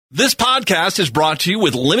This podcast is brought to you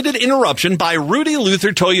with limited interruption by Rudy Luther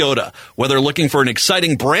Toyota. Whether looking for an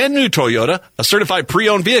exciting brand new Toyota, a certified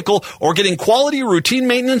pre-owned vehicle, or getting quality routine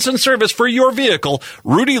maintenance and service for your vehicle,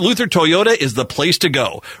 Rudy Luther Toyota is the place to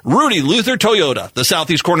go. Rudy Luther Toyota, the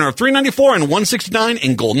southeast corner of 394 and 169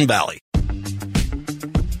 in Golden Valley.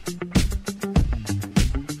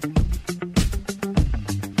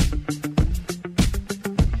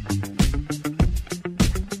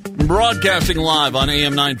 Broadcasting live on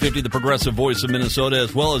AM 950, the Progressive Voice of Minnesota,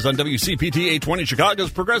 as well as on WCPT 820,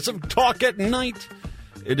 Chicago's Progressive Talk at Night.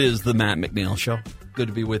 It is the Matt McNeil Show. Good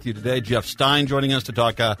to be with you today. Jeff Stein joining us to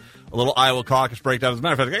talk a little Iowa caucus breakdown. As a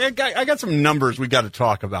matter of fact, I got some numbers we got to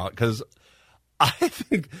talk about, because I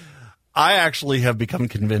think I actually have become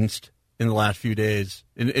convinced in the last few days,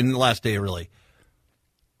 in the last day really,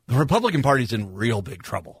 the Republican Party's in real big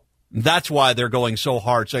trouble. That's why they're going so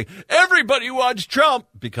hard, saying, everybody wants Trump,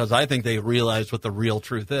 because I think they realize what the real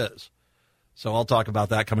truth is. So I'll talk about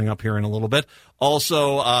that coming up here in a little bit.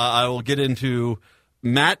 Also, I will get into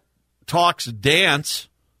Matt Talks Dance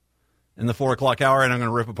in the 4 o'clock hour, and I'm going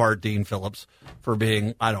to rip apart Dean Phillips for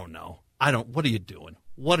being, what are you doing?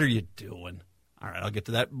 What are you doing? All right, I'll get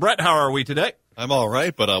to that. Brett, how are we today? I'm all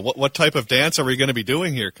right, but what type of dance are we going to be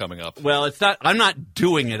doing here coming up? Well, it's not. I'm not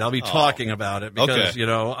doing it. I'll be talking about it because, okay.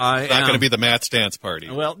 It's not going to be the Matt's dance party.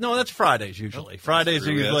 Well, no, that's Fridays usually. Fridays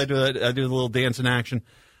are usually I do a little dance in action.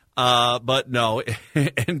 But no,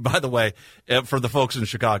 and by the way, for the folks in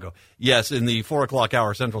Chicago, yes, in the 4 o'clock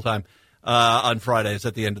hour Central Time on Fridays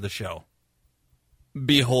at the end of the show,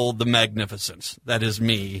 behold the magnificence. That is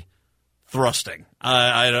me thrusting.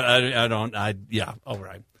 Yeah, all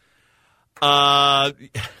right. We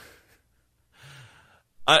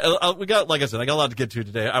got, like I said, I got a lot to get to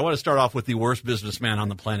today. I want to start off with the worst businessman on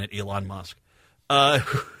the planet, Elon Musk.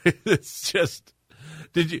 It's just,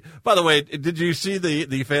 by the way, did you see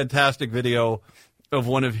the fantastic video of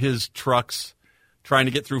one of his trucks trying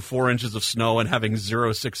to get through 4 inches of snow and having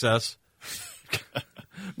zero success?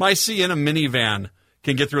 My Sienna minivan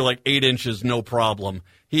can get through like 8 inches, no problem.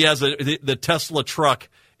 He has the Tesla truck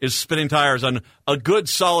is spinning tires on a good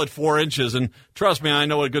solid 4 inches. And trust me, I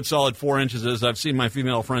know what a good solid 4 inches is. I've seen my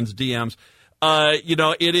female friends' DMs.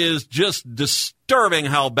 It is just disturbing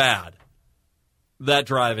how bad that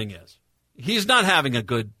driving is. He's not having a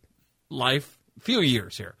good life. Few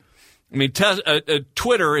years here. I mean,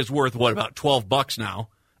 Twitter is worth, about $12 now?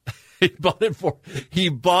 He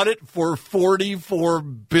bought it for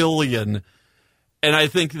 $44 billion. And I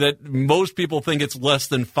think that most people think it's less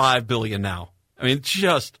than $5 billion now. I mean,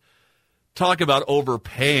 just talk about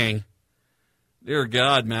overpaying. Dear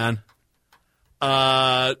God, man.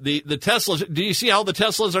 The Teslas, do you see how the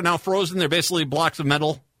Teslas are now frozen? They're basically blocks of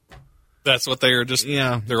metal. That's what they are, just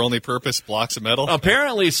their only purpose, blocks of metal?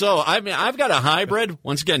 Apparently so. I mean, I've got a hybrid.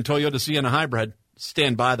 Once again, Toyota Sienna hybrid.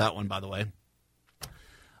 Stand by that one, by the way.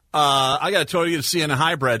 I got a Toyota Sienna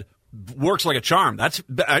hybrid. Works like a charm.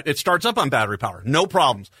 It starts up on battery power. No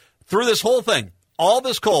problems. Through this whole thing. All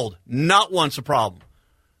this cold, not once a problem.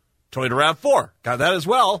 Toyota RAV4, got that as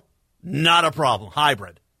well. Not a problem.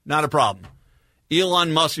 Hybrid, not a problem.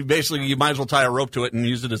 Elon Musk, you might as well tie a rope to it and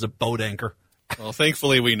use it as a boat anchor. Well,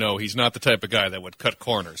 thankfully we know he's not the type of guy that would cut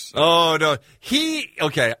corners. Oh, no.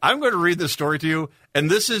 I'm going to read this story to you, and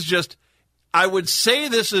this is just, I would say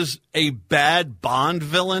this is a bad Bond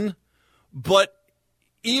villain, but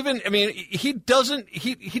he doesn't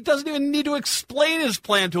even need to explain his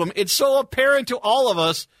plan to him. It's so apparent to all of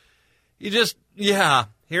us. Here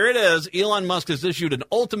it is. Elon Musk has issued an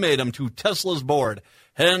ultimatum to Tesla's board.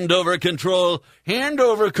 Hand over control of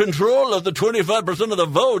the 25% of the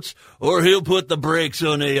votes, or he'll put the brakes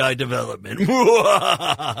on AI development.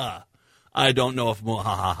 I don't know if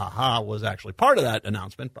was actually part of that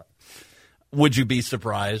announcement, but would you be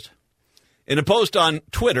surprised? In a post on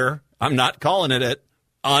Twitter, I'm not calling it,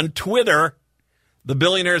 on Twitter, the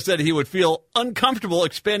billionaire said he would feel uncomfortable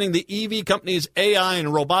expanding the EV company's AI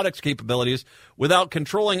and robotics capabilities without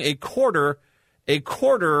controlling a quarter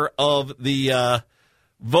of the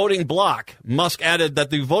voting bloc. Musk added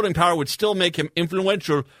that the voting power would still make him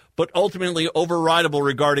influential, but ultimately overridable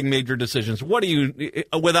regarding major decisions.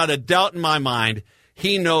 Without a doubt in my mind,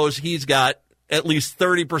 he knows he's got at least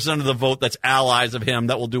 30% of the vote that's allies of him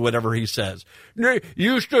that will do whatever he says. It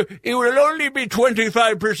will only be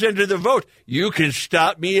 25% of the vote. You can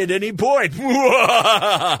stop me at any point.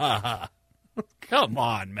 Come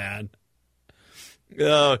on, man.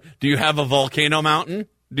 Do you have a volcano mountain?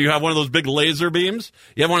 Do you have one of those big laser beams?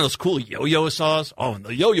 You have one of those cool yo-yo saws? Oh, and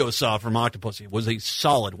the yo-yo saw from Octopussy was a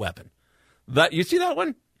solid weapon. You see that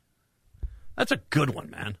one? That's a good one,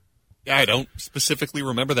 man. Yeah, I don't specifically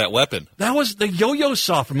remember that weapon. That was the yo-yo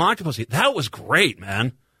saw from Octopussy. That was great,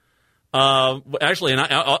 man. Actually, and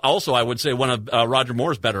I would say one of Roger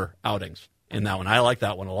Moore's better outings in that one. I like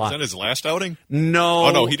that one a lot. Was that his last outing? No.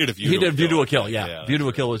 Oh, no, he did a View to a Kill, yeah. View to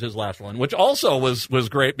a Kill was his last one, which also was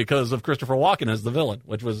great because of Christopher Walken as the villain,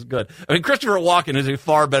 which was good. I mean, Christopher Walken is a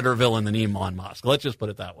far better villain than Elon Musk. Let's just put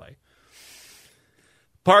it that way.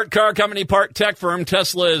 Part car company, part tech firm,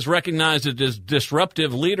 Tesla is recognized as a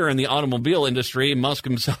disruptive leader in the automobile industry. Musk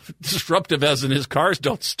himself, disruptive as in his cars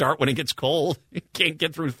don't start when it gets cold. He can't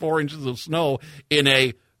get through 4 inches of snow in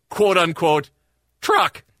a quote-unquote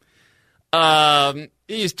truck.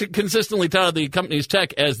 He's consistently touted the company's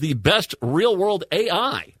tech as the best real-world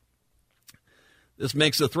AI. This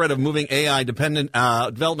makes the threat of moving AI-dependent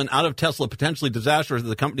development out of Tesla potentially disastrous to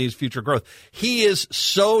the company's future growth. He is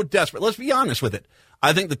so desperate. Let's be honest with it.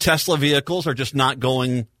 I think the Tesla vehicles are just not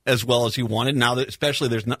going as well as he wanted. Now that especially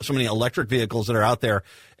there's not so many electric vehicles that are out there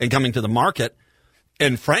and coming to the market.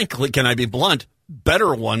 And frankly, can I be blunt,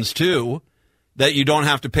 better ones too, that you don't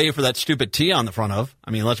have to pay for that stupid T on the front of. I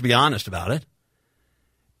mean, let's be honest about it.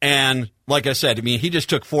 And like I said, I mean, he just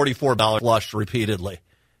took $44 flushed repeatedly.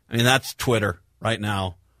 I mean, that's Twitter right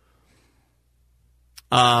now.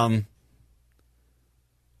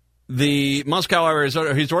 The Musk, however,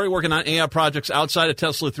 he's already working on AI projects outside of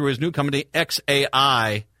Tesla through his new company,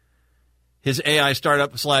 XAI. His AI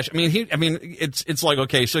startup slash. It's like,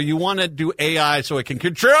 okay, so you want to do AI so it can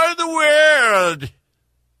control the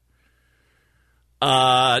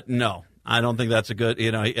world? No, I don't think that's a good.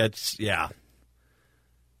 The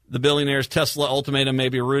billionaire's Tesla ultimatum may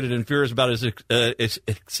be rooted in fears about his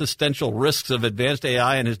existential risks of advanced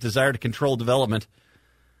AI and his desire to control development.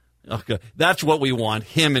 Okay, that's what we want,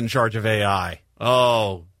 him in charge of AI.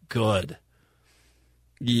 Oh, good.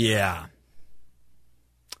 Yeah.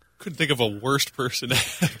 Couldn't think of a worse person to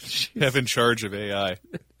have in charge of AI.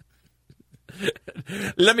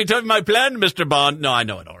 Let me tell you my plan, Mr. Bond. No, I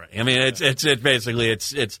know it already. I mean, it's basically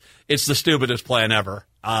the stupidest plan ever.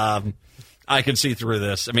 I can see through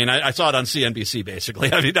this. I mean, I saw it on CNBC,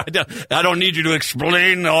 basically. I mean, I don't need you to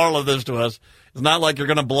explain all of this to us. It's not like you're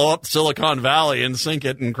going to blow up Silicon Valley and sink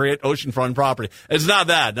it and create oceanfront property. It's not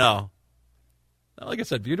that, no. Like I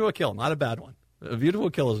said, View to a Kill, not a bad one. View to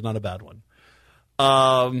a Kill is not a bad one.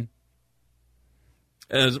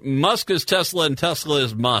 As Musk is Tesla and Tesla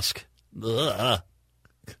is Musk. Ugh.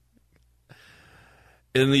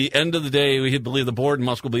 In the end of the day, we believe the board and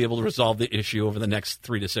Musk will be able to resolve the issue over the next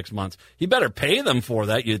 3 to 6 months. He better pay them for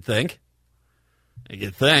that, you'd think.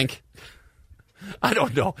 You'd think. I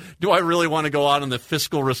don't know. Do I really want to go out on the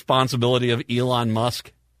fiscal responsibility of Elon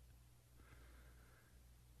Musk?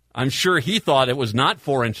 I'm sure he thought it was not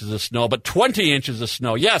 4 inches of snow, but 20 inches of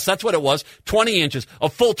snow. Yes, that's what it was. 20 inches. A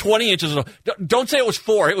full 20 inches of snow. Don't say it was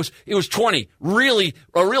 4. It was 20. Really,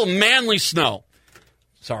 a real manly snow.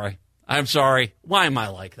 Sorry. I'm sorry. Why am I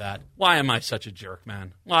like that? Why am I such a jerk,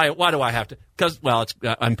 man? Why do I have to? Because, well,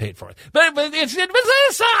 I'm paid for it. But that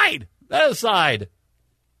aside. That aside.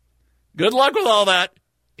 Good luck with all that,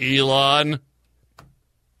 Elon.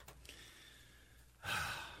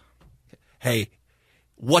 Hey,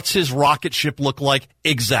 what's his rocket ship look like?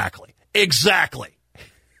 Exactly.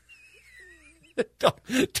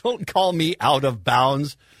 Don't call me out of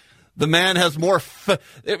bounds. The man has more.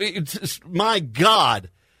 My God.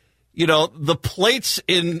 You know, the plates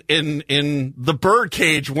in the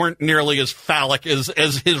birdcage weren't nearly as phallic as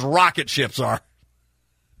his rocket ships are.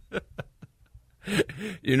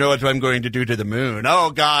 You know what I'm going to do to the moon? Oh,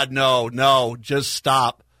 God, no, just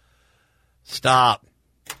stop. Stop.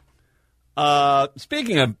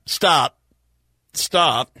 Speaking of stop,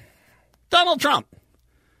 Donald Trump.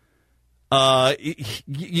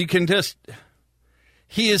 You can just,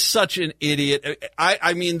 he is such an idiot.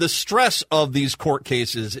 I mean, the stress of these court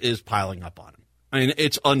cases is piling up on him. I mean,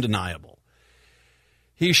 it's undeniable.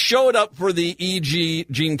 He showed up for the E.G.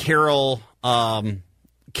 Jean Carroll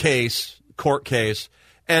court case,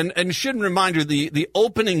 and shouldn't remind you, the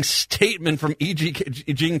opening statement from E.G.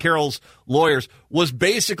 Jean Carroll's lawyers was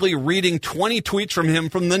basically reading 20 tweets from him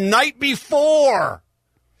from the night before,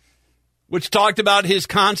 which talked about his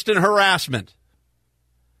constant harassment.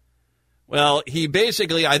 Well, he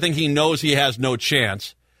basically, I think he knows he has no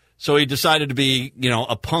chance, so he decided to be,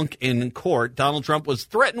 a punk in court. Donald Trump was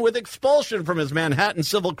threatened with expulsion from his Manhattan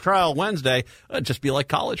civil trial Wednesday. It'd just be like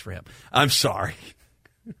college for him. I'm sorry.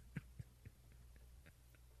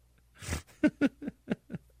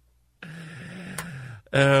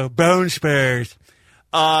 Bone spurs.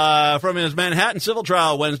 From his Manhattan civil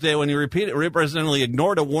trial Wednesday, when he repeatedly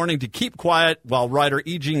ignored a warning to keep quiet while writer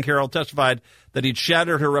E. Jean Carroll testified that he'd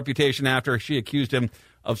shattered her reputation after she accused him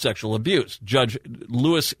of sexual abuse. Judge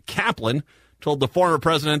Lewis Kaplan told the former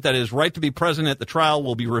president that his right to be present at the trial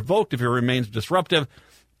will be revoked if he remains disruptive.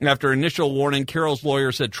 After initial warning, Carroll's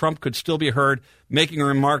lawyer said Trump could still be heard, making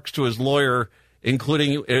remarks to his lawyer,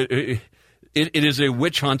 including, it is a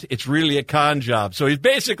witch hunt. It's really a con job. So he's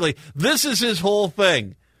basically, this is his whole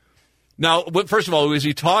thing. Now, first of all, was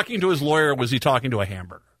he talking to his lawyer or was he talking to a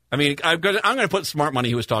hamburger? I mean, I'm going to put smart money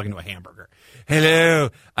he was talking to a hamburger. Hello,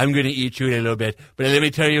 I'm going to eat you in a little bit, but let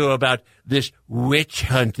me tell you about this witch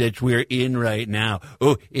hunt that we're in right now.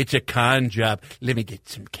 Oh, it's a con job. Let me get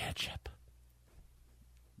some ketchup.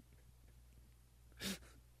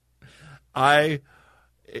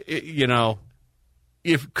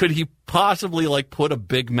 Could he possibly put a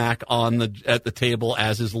Big Mac at the table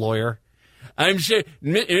as his lawyer? I'm sure,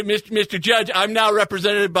 Mr. Judge, I'm now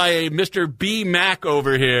represented by a Mr. B. Mac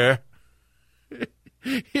over here.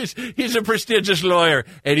 He's a prestigious lawyer,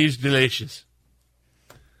 and he's delicious.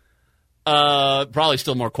 Probably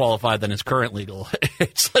still more qualified than his current legal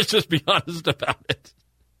aides. Let's just be honest about it.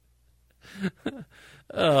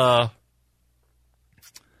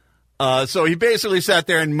 So he basically sat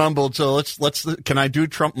there and mumbled. So let's. Can I do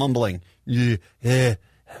Trump mumbling? Yeah,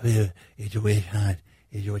 it's a witch hunt.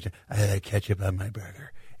 I had ketchup on my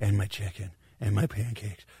burger and my chicken and my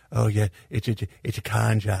pancakes. Oh yeah, it's a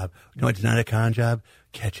con job. No, it's not a con job.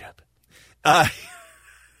 Ketchup. And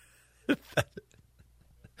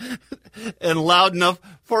loud enough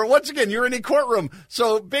for, once again, you're in a courtroom.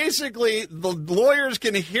 So basically, the lawyers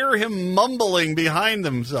can hear him mumbling behind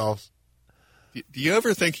themselves. Do you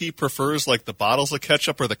ever think he prefers the bottles of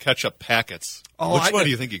ketchup or the ketchup packets? Which one do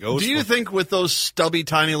you think he goes for? Do you think with those stubby,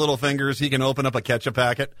 tiny little fingers, he can open up a ketchup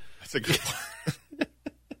packet? That's a good point.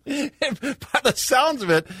 By the sounds of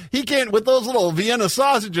it, he can't, with those little Vienna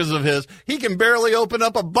sausages of his, he can barely open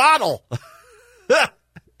up a bottle.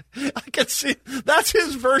 I can see that's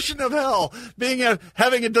his version of hell,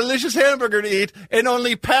 having a delicious hamburger to eat and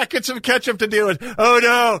only packets of ketchup to deal with.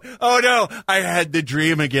 Oh no, I had the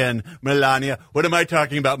dream again, Melania. What am I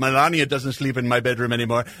talking about? Melania doesn't sleep in my bedroom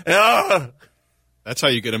anymore. Oh! That's how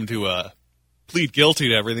you get him to plead guilty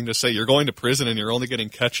to everything, to say you're going to prison and you're only getting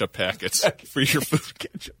ketchup packets for your food.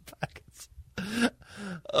 Ketchup packets.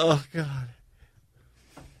 Oh, God.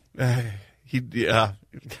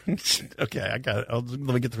 Okay, I got it. Let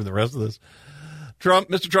me get through the rest of this.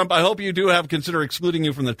 Mr. Trump, I hope you do consider excluding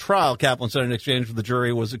you from the trial. Kaplan said in exchange for the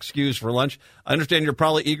jury was excused for lunch. I understand you're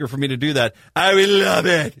probably eager for me to do that. I will love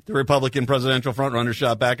it. The Republican presidential frontrunner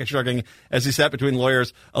shot back and shrugging as he sat between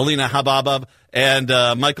lawyers Alina Hababov and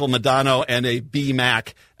Michael Madano and a B.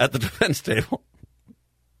 Mac at the defense table.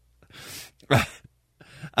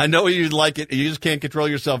 I know you'd like it. You just can't control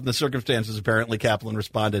yourself in the circumstances, apparently, Kaplan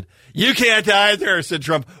responded. You can't either, said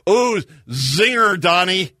Trump. Ooh, zinger,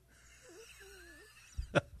 Donnie.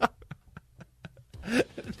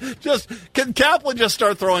 Can Kaplan just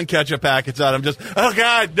start throwing ketchup packets at him? Oh,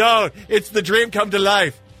 God, no. It's the dream come to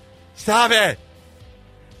life. Stop it.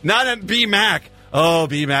 Not a B. Mac. Oh,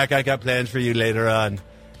 B. Mac, I got plans for you later on.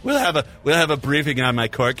 We'll have a briefing on my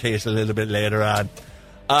court case a little bit later on.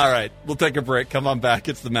 All right, we'll take a break. Come on back.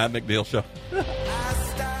 It's the Matt McNeil Show.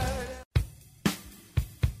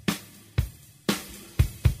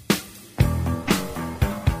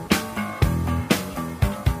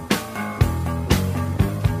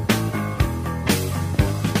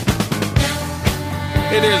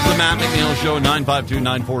 It is the Matt McNeil Show,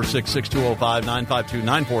 952-946-6205,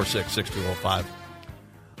 952-946-6205.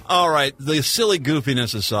 All right, the silly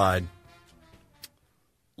goofiness aside,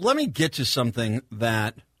 let me get to something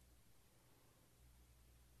that...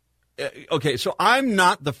 Okay, so I'm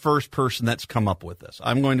not the first person that's come up with this.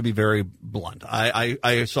 I'm going to be very blunt.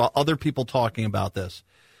 I saw other people talking about this.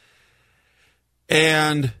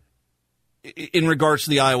 And in regards to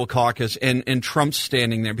the Iowa caucus and Trump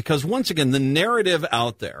standing there, because once again, the narrative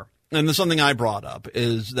out there, and there's something I brought up,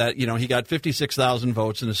 is that, he got 56,000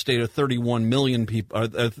 votes in a state of 31 million people,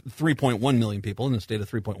 3.1 million people, in a state of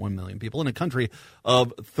 3.1 million people, in a country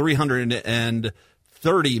of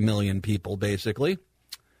 330 million people, basically.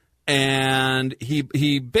 And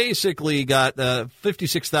he basically got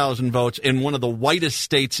 56,000 votes in one of the whitest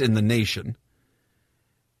states in the nation.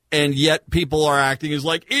 And yet people are acting as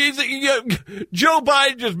like, Joe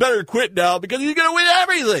Biden just better quit now because he's going to win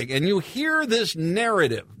everything. And you hear this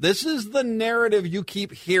narrative. This is the narrative you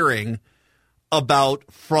keep hearing about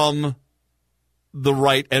from the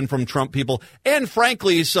right and from Trump people. And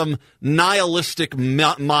frankly, some nihilistic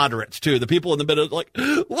moderates, too. The people in the middle like,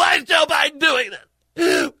 why is Joe Biden doing this?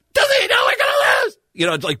 Doesn't he know we're going to lose?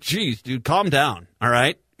 It's like, geez, dude, calm down. All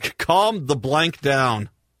right? Calm the blank down.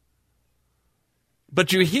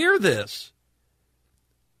 But you hear this,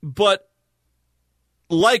 But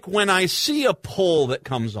like when I see a poll that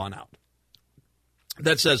comes on out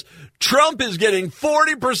that says Trump is getting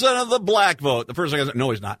 40% of the black vote, the first thing I say, no,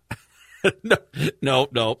 he's not.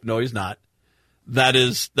 No, he's not. That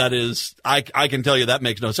is, I can tell you that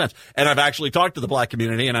makes no sense. And I've actually talked to the black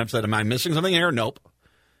community and I've said, am I missing something here? Nope.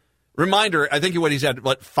 Reminder, I think what he said,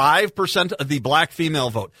 5% of the black female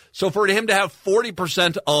vote. So for him to have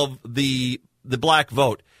 40% of the black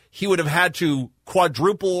vote, he would have had to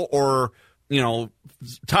quadruple or,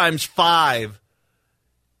 times 5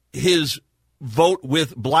 his vote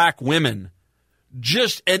with black women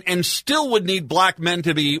and still would need black men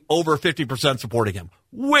to be over 50% supporting him,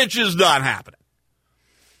 which is not happening.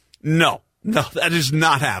 No, that is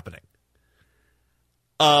not happening.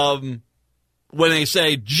 When they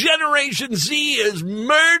say Generation Z is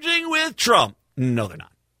merging with Trump, no, they're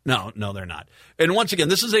not. No, they're not. And once again,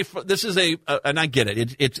 this is a, and I get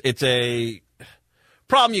it. It's a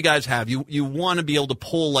problem you guys have. You want to be able to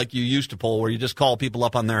poll like you used to poll, where you just call people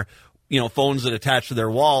up on their, phones that attach to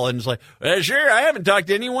their wall, and it's like, sure, I haven't talked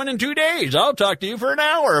to anyone in 2 days. I'll talk to you for an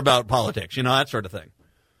hour about politics, that sort of thing.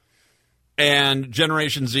 And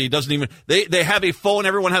Generation Z doesn't even, they have a phone.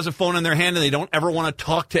 Everyone has a phone in their hand, and they don't ever want to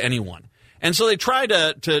talk to anyone. And so they try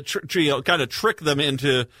to kind of trick them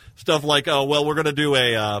into stuff like, oh, well, we're going to do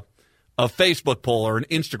a Facebook poll or an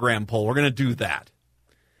Instagram poll. We're going to do that.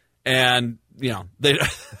 And, they're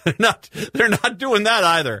not doing that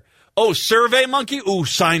either. Oh, Survey Monkey? Ooh,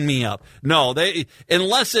 sign me up. No,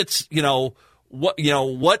 unless it's, member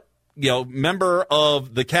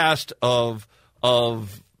of the cast of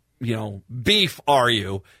Beef are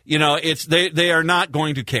you? They are not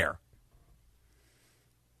going to care.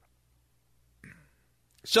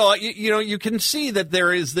 So, you can see that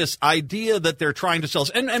there is this idea that they're trying to sell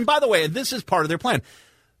us. And by the way, this is part of their plan.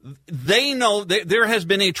 They know there has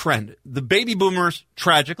been a trend. The baby boomers,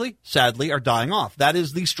 tragically, sadly, are dying off. That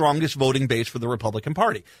is the strongest voting base for the Republican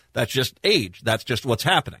Party. That's just age. That's just what's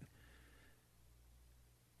happening.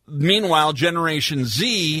 Meanwhile, Generation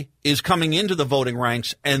Z is coming into the voting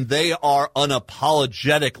ranks, and they are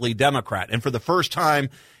unapologetically Democrat. And for the first time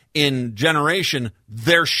in generation,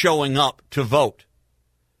 they're showing up to vote.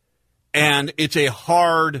 And it's a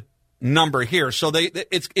hard number here. So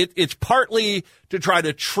it's partly to try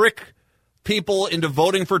to trick people into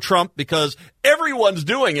voting for Trump because everyone's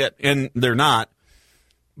doing it, and they're not.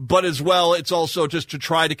 But as well, it's also just to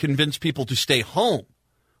try to convince people to stay home.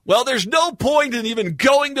 Well, there's no point in even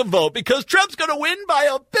going to vote because Trump's going to win by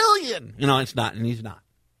 1 billion. It's not, and he's not.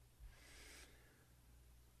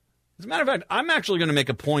 As a matter of fact, I'm actually going to make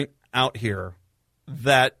a point out here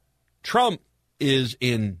that Trump is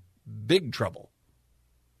in big trouble,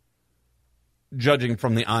 judging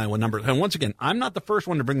from the Iowa numbers. And once again, I'm not the first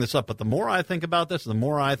one to bring this up, but the more I think about this, the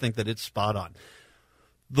more I think that it's spot on.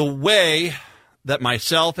 The way that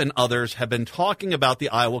myself and others have been talking about the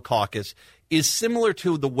Iowa caucus is similar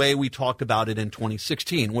to the way we talked about it in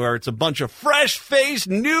 2016, where it's a bunch of fresh-faced,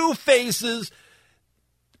 new faces,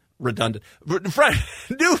 redundant,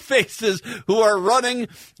 new faces who are running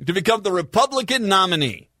to become the Republican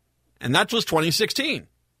nominee. And that was 2016.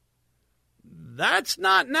 That's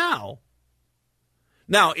not now.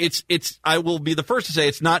 Now, I will be the first to say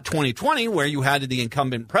it's not 2020, where you had the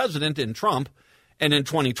incumbent president in Trump, and in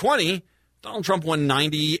 2020, Donald Trump won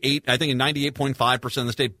 98.5% of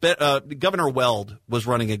the state. Governor Weld was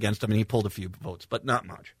running against him, and he pulled a few votes, but not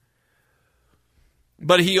much.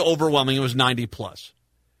 But he overwhelmingly was 90 plus.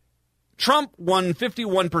 Trump won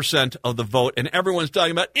 51% of the vote, and everyone's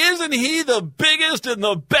talking about, isn't he the biggest and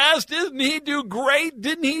the best? Didn't he do great?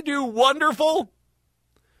 Didn't he do wonderful?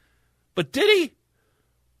 But did he?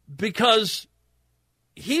 Because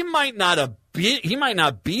he might not be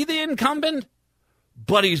the incumbent,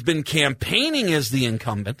 but he's been campaigning as the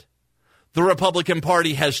incumbent. The Republican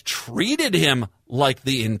Party has treated him like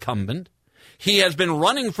the incumbent. He has been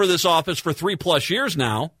running for this office for 3+ years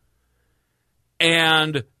now.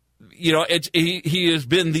 And, he has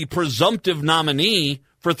been the presumptive nominee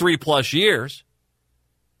for 3+ years.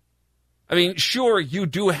 I mean, sure, you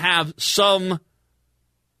do have some,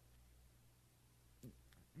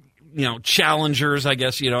 challengers, I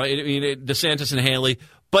guess, DeSantis and Haley,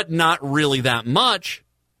 but not really that much.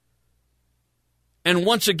 And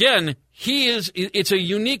once again, it's a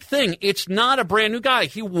unique thing. It's not a brand new guy.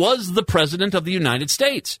 He was the president of the United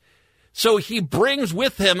States. So he brings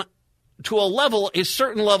with him to a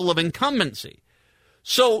certain level of incumbency.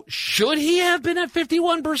 So should he have been at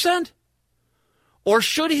 51%? Or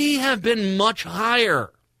should he have been much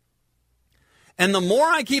higher? And the more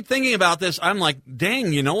I keep thinking about this, I'm like,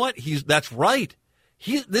 dang, you know what? That's right.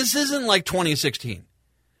 This isn't like 2016.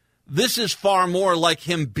 This is far more like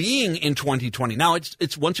him being in 2020. Now,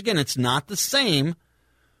 it's once again, it's not the same,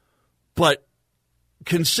 but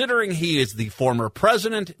considering he is the former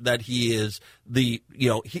president, that he is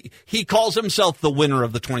he calls himself the winner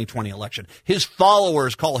of the 2020 election. His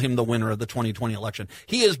followers call him the winner of the 2020 election.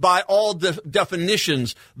 He is, by all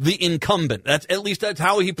definitions, the incumbent. That's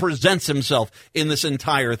how he presents himself in this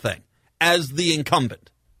entire thing, as the incumbent.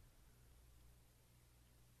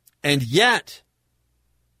 And yet,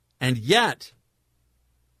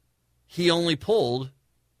 he only pulled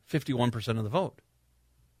 51% of the vote.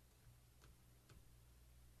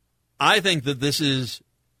 I think that this is,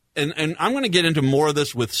 and I'm going to get into more of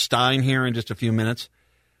this with Stein here in just a few minutes,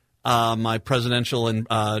 my presidential and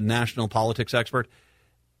national politics expert.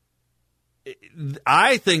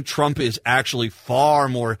 I think Trump is actually far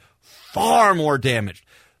more damaged.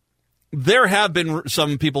 There have been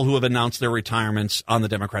some people who have announced their retirements on the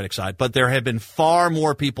Democratic side, but there have been far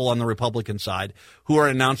more people on the Republican side who are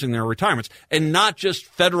announcing their retirements, and not just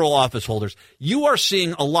federal office holders. You are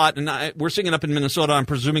seeing a lot, and we're seeing it up in Minnesota. I'm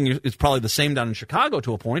presuming it's probably the same down in Chicago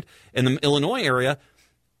to a point, in the Illinois area,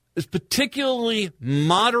 is particularly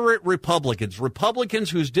moderate Republicans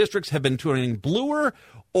whose districts have been turning bluer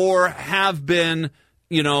or have been,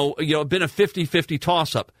 been a 50-50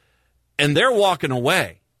 toss-up, and they're walking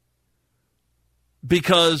away.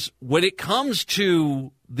 Because when it comes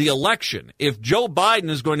to the election, if Joe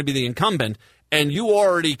Biden is going to be the incumbent, and you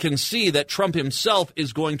already can see that Trump himself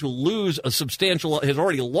is going to has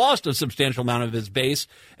already lost a substantial amount of his base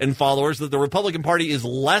and followers, that the Republican Party is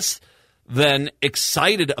less than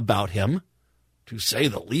excited about him, to say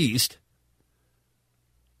the least.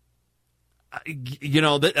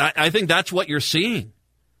 I think that's what you're seeing.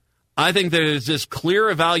 I think there is this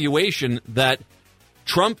clear evaluation that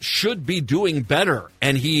Trump should be doing better,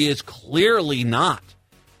 and he is clearly not.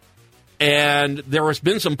 And there has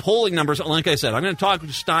been some polling numbers. Like I said, I'm going to talk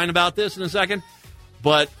to Stein about this in a second.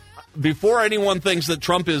 But before anyone thinks that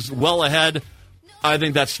Trump is well ahead, I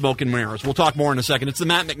think that's smoke and mirrors. We'll talk more in a second. It's the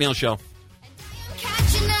Matt McNeil Show.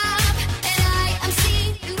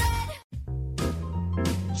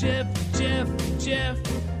 Jeff.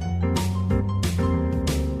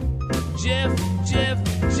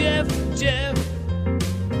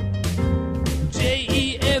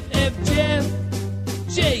 J-E-F-F Jeff.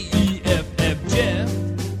 J-E-F-F Jeff.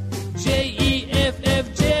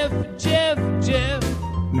 J-E-F-F Jeff.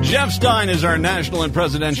 Jeff Stein is our national and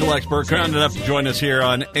presidential expert, kind enough to join us here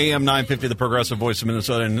on AM 950, the Progressive Voice of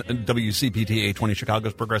Minnesota, and WCPT 820,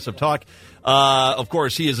 Chicago's Progressive Talk. Of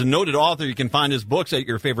course, he is a noted author. You can find his books at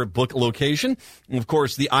your favorite book location. And of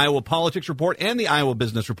course, the Iowa Politics Report and the Iowa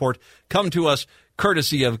Business Report come to us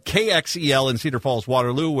courtesy of KXEL in Cedar Falls,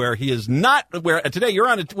 Waterloo, where he is not. Where today you're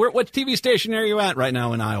on. What TV station are you at right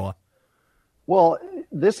now in Iowa? Well,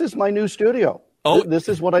 this is my new studio. Oh, this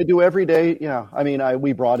is what I do every day. Yeah, I mean,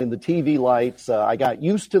 we brought in the TV lights. I got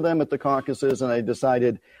used to them at the caucuses, and I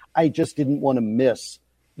decided I just didn't want to miss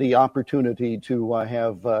the opportunity to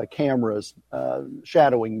have cameras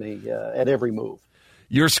shadowing me at every move.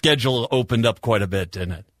 Your schedule opened up quite a bit,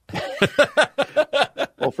 didn't it?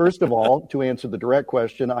 Well, first of all, to answer the direct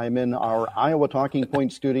question, I'm in our Iowa Talking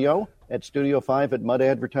Point studio at Studio 5 at Mudd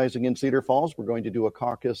Advertising in Cedar Falls. We're going to do a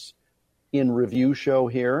caucus in review show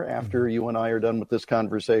here after you and I are done with this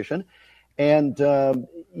conversation. And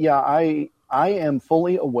I am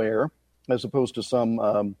fully aware, as opposed to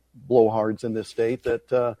some blowhards in this state, that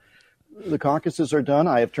the caucuses are done.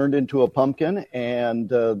 I have turned into a pumpkin, and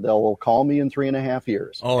they'll call me in 3.5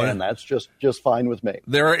 years. Oh, and that's just fine with me.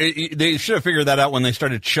 They should have figured that out when they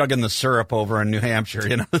started chugging the syrup over in New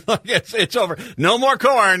Hampshire. It's over. No more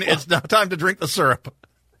corn. It's now time to drink the syrup.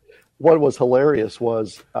 What was hilarious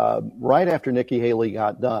was right after Nikki Haley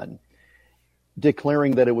got done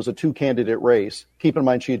declaring that it was a two-candidate race. Keep in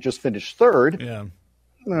mind, she had just finished third. Yeah.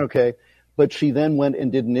 Okay. But she then went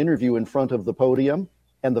and did an interview in front of the podium,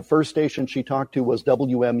 and the first station she talked to was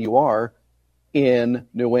WMUR in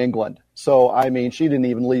New England. So, I mean, she didn't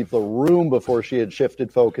even leave the room before she had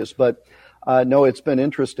shifted focus. But, no, it's been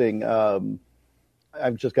interesting.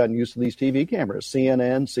 I've just gotten used to these TV cameras,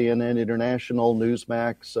 CNN International,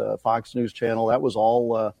 Newsmax, Fox News Channel. That was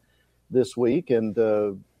all this week, and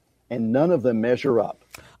none of them measure up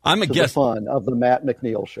I'm a to guest. the fun of the Matt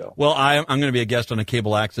McNeil Show. Well, I'm going to be a guest on a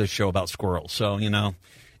cable access show about squirrels, so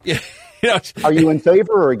Are you in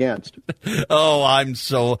favor or against? Oh,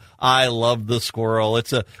 I love the squirrel.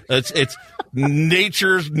 It's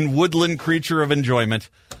nature's woodland creature of enjoyment.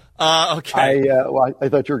 Okay. I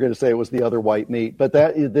thought you were going to say it was the other white meat, but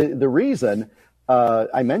that the reason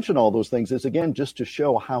I mention all those things is, again, just to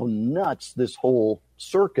show how nuts this whole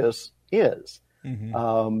circus is.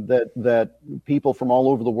 that people from all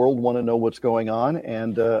over the world want to know what's going on.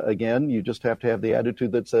 And again, you just have to have the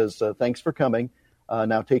attitude that says, thanks for coming.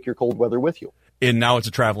 Now take your cold weather with you. And now it's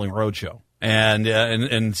a traveling roadshow.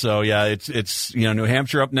 And so, yeah, it's New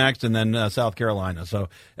Hampshire up next and then South Carolina. So,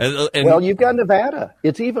 well, you've got Nevada.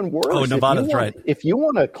 It's even worse. Oh, Nevada, that's right. If you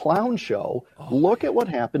want a clown show, look at what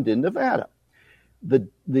happened in Nevada. The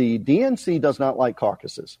DNC does not like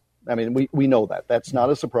caucuses. I mean, we know that. That's not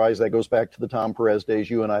a surprise. That goes back to the Tom Perez days.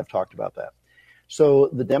 You and I have talked about that. So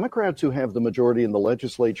the Democrats who have the majority in the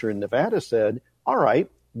legislature in Nevada said, all right,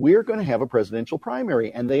 we're going to have a presidential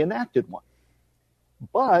primary, and they enacted one.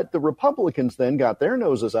 But the Republicans then got their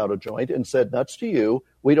noses out of joint and said, nuts to you.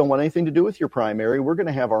 We don't want anything to do with your primary. We're going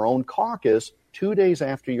to have our own caucus 2 days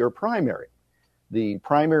after your primary. The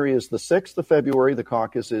primary is the 6th of February. The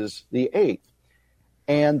caucus is the 8th.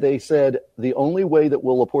 And they said the only way that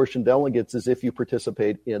we'll apportion delegates is if you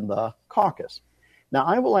participate in the caucus. Now,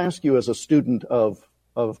 I will ask you as a student of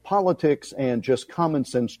politics and just common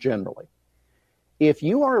sense generally, if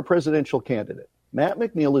you are a presidential candidate, Matt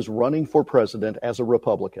McNeil is running for president as a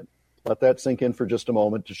Republican. Let that sink in for just a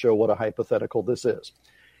moment to show what a hypothetical this is.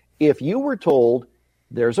 If you were told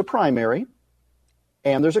there's a primary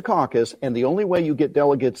and there's a caucus, and the only way you get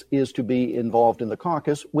delegates is to be involved in the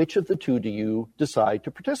caucus, which of the two do you decide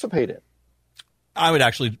to participate in? I would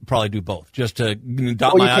actually probably do both, just to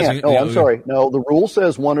dot my I's. Oh, I'm sorry. No, the rule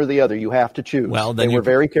says one or the other. You have to choose. Well, then they were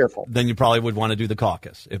very careful. Then you probably would want to do the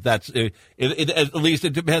caucus. If that's at least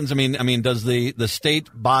it depends. I mean, does the state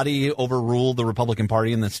body overrule the Republican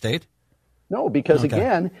Party in the state? No, because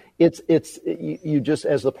again, it's you just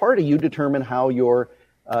as the party you determine how your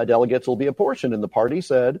delegates will be apportioned, and the party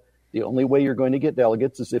said the only way you're going to get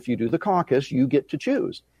delegates is if you do the caucus. You get to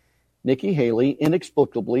choose. Nikki Haley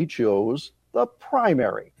inexplicably chose the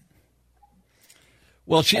primary.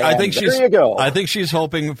 Well, I think she's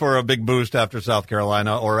hoping for a big boost after South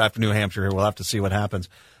Carolina or after New Hampshire. We'll have to see what happens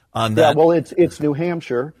on that. Yeah, well, it's New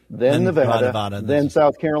Hampshire, then Nevada, then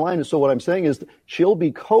South Carolina. So what I'm saying is she'll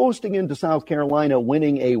be coasting into South Carolina,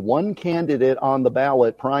 winning a one candidate on the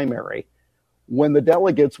ballot primary. When the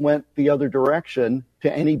delegates went the other direction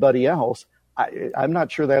to anybody else, I'm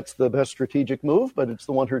not sure that's the best strategic move, but it's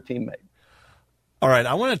the one her team made. All right,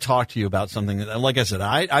 I want to talk to you about something. Like I said,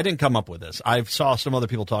 I didn't come up with this. I saw some other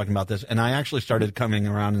people talking about this, and I actually started coming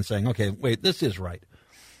around and saying, okay, wait, this is right.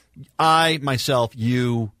 I, myself,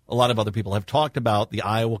 you, a lot of other people have talked about the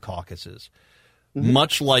Iowa caucuses,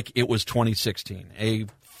 much like it was 2016, a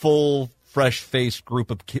full, fresh-faced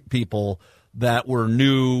group of people that were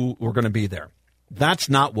going to be there. That's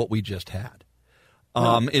not what we just had.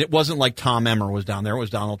 It wasn't like Tom Emmer was down there. It was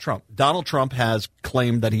Donald Trump. Donald Trump has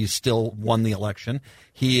claimed that he's still won the election.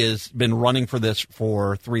 He has been running for this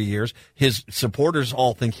for 3 years. His supporters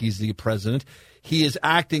all think he's the president. He is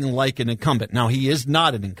acting like an incumbent. Now, he is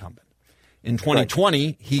not an incumbent. In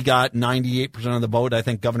 2020, he got 98% of the vote. I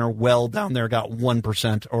think Governor Weld down there got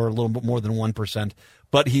 1% or a little bit more than 1%,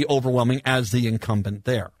 but he overwhelming as the incumbent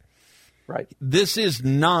there. Right. This is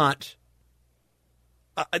not...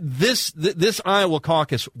 This Iowa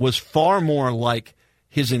caucus was far more like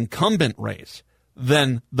his incumbent race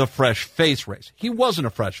than the fresh face race. He wasn't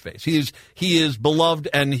a fresh face. He is beloved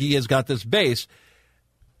and he has got this base.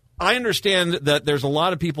 I understand that there's a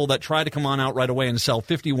lot of people that try to come on out right away and sell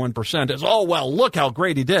 51% as, oh, well, look how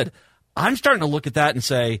great he did. I'm starting to look at that and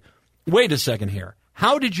say, wait a second here.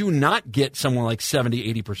 How did you not get someone like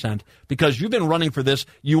 70, 80%? Because you've been running for this.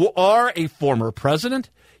 You are a former president.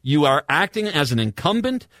 You are acting as an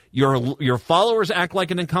incumbent. Your followers act like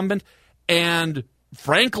an incumbent. And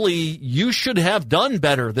frankly, you should have done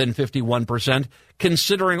better than 51%,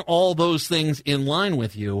 considering all those things in line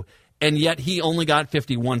with you. And yet he only got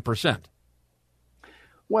 51%.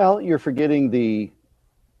 Well, you're forgetting the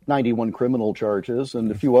 91 criminal charges and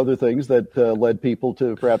a few other things that led people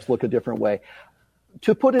to perhaps look a different way.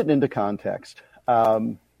 To put it into context,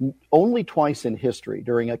 only twice in history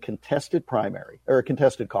during a contested primary or a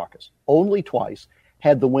contested caucus, only twice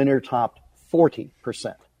had the winner topped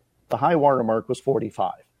 40%. The high water mark was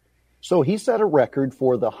 45. So he set a record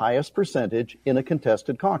for the highest percentage in a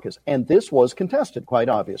contested caucus. And this was contested, quite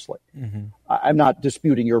obviously. I'm not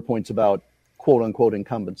disputing your points about quote unquote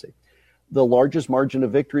incumbency. The largest margin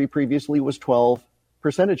of victory previously was 12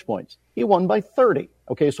 percentage points. He won by 30.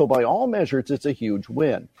 Okay, so by all measures, it's a huge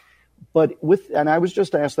win. But and I was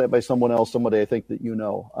just asked that by someone else, somebody I think that you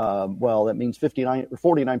know. Well, that means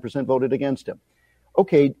 49% voted against him.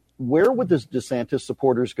 Okay, where would the DeSantis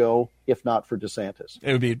supporters go if not for DeSantis?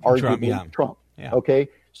 It would be Trump. Yeah. Okay,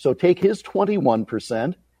 so take his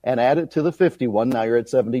 21% and add it to the 51. Now you're at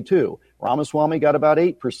 72. Ramaswamy got about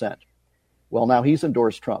 8%. Well, now he's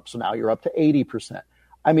endorsed Trump, so now you're up to 80%.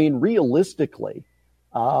 I mean, realistically,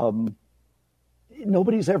 nobody's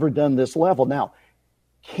ever done this level. Now,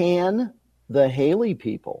 can the Haley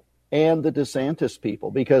people and the DeSantis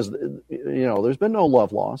people, because, there's been no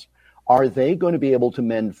love lost, are they going to be able to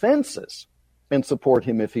mend fences and support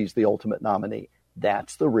him if he's the ultimate nominee?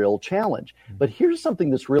 That's the real challenge. But here's something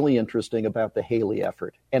that's really interesting about the Haley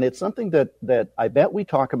effort, and it's something that I bet we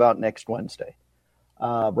talk about next Wednesday,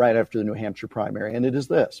 right after the New Hampshire primary, and it is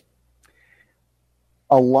this.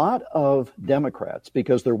 A lot of Democrats,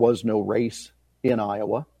 because there was no race in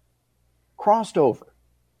Iowa, crossed over,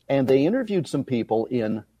 and they interviewed some people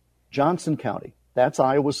in Johnson County. That's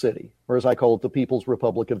Iowa City, or as I call it, the People's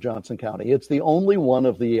Republic of Johnson County. It's the only one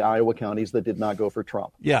of the Iowa counties that did not go for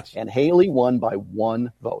Trump. Yes. And Haley won by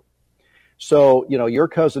 1 vote. So, your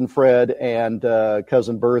cousin Fred and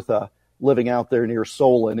cousin Bertha living out there near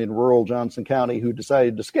Solon in rural Johnson County who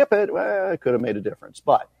decided to skip it, well, it could have made a difference.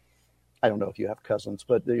 But I don't know if you have cousins,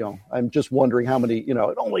 but, I'm just wondering how many,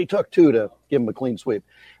 it only took 2 to give them a clean sweep.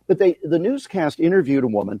 But the newscast interviewed a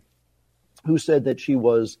woman who said that she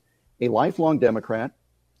was a lifelong Democrat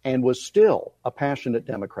and was still a passionate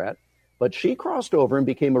Democrat, but she crossed over and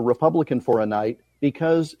became a Republican for a night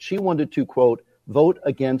because she wanted to, quote, vote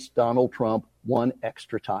against Donald Trump one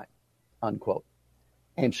extra time, unquote.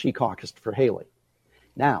 And she caucused for Haley.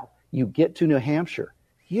 Now, you get to New Hampshire,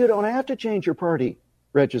 you don't have to change your party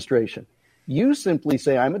registration. You simply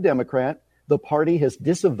say, I'm a Democrat. The party has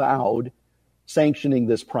disavowed sanctioning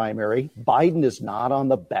this primary. Biden is not on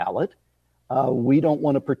the ballot. We don't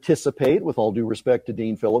want to participate, with all due respect to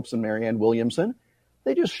Dean Phillips and Marianne Williamson.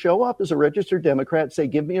 They just show up as a registered Democrat, say,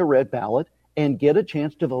 give me a red ballot, and get a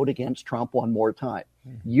chance to vote against Trump one more time.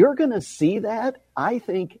 You're going to see that, I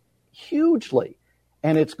think, hugely.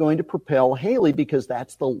 And it's going to propel Haley because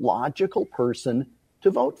that's the logical person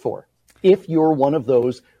to vote for, if you're one of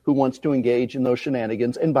those who wants to engage in those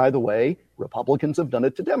shenanigans. And by the way, Republicans have done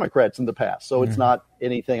it to Democrats in the past. So it's not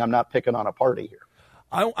anything, I'm not picking on a party here.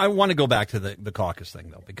 I want to go back to the caucus thing,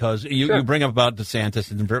 though, because you bring up about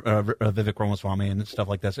DeSantis and Vivek Ramaswamy and stuff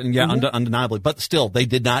like this. And, undeniably. But still,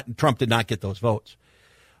 Trump did not get those votes.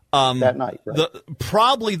 That night, right?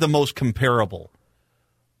 Probably the most comparable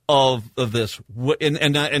of this, and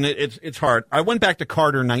it's hard. I went back to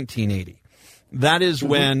Carter 1980. That is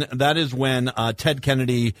when Ted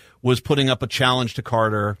Kennedy was putting up a challenge to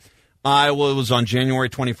Carter. Iowa was on January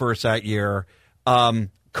 21st that year.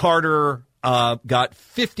 Carter got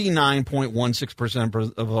 59.16%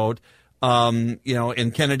 of the vote,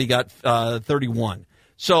 and Kennedy got 31.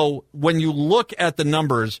 So when you look at the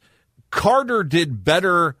numbers, Carter did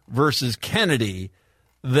better versus Kennedy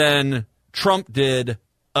than Trump did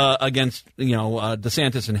against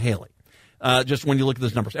DeSantis and Haley. Just when you look at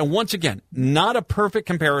those numbers. And once again, not a perfect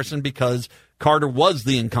comparison because Carter was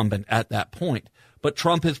the incumbent at that point, but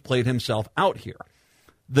Trump has played himself out here.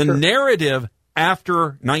 The narrative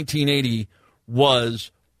after 1980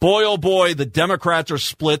 was, boy, oh boy, the Democrats are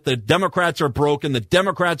split. The Democrats are broken. The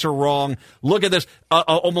Democrats are wrong. Look at this.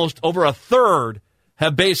 Almost over a third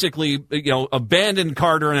have basically, abandoned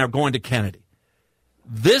Carter and are going to Kennedy.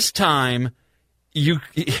 This time,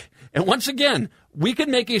 and once again, we can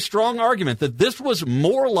make a strong argument that this was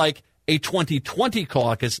more like a 2020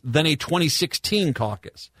 caucus than a 2016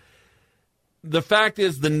 caucus. The fact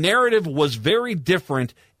is, the narrative was very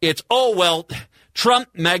different. It's, Trump,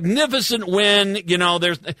 magnificent win.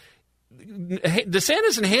 DeSantis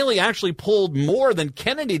and Haley actually pulled more than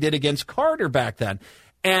Kennedy did against Carter back then.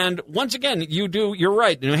 And once again, you're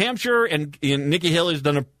right. New Hampshire and Nikki Haley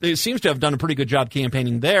seems to have done a pretty good job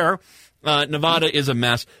campaigning there. Nevada is a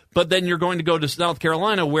mess. But then you're going to go to South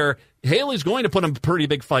Carolina where Haley's going to put a pretty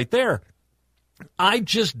big fight there. I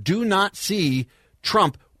just do not see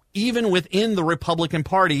Trump, even within the Republican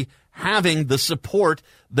Party, having the support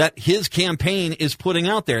that his campaign is putting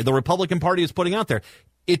out there, the Republican Party is putting out there.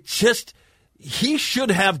 He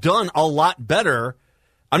should have done a lot better.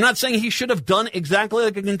 I'm not saying he should have done exactly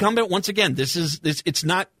like an incumbent. Once again, it's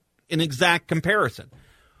not an exact comparison.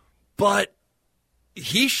 But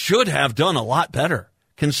he should have done a lot better,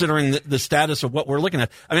 considering the status of what we're looking at.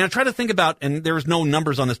 I mean, I try to think about, and there's no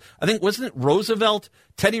numbers on this. I think, wasn't it Roosevelt?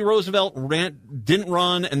 Teddy Roosevelt didn't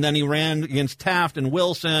run, and then he ran against Taft and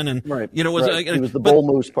Wilson, and right. It was the Bull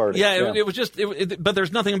Moose Party. Yeah, it was just. But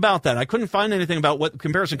there's nothing about that. I couldn't find anything about what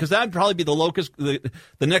comparison, because that'd probably be the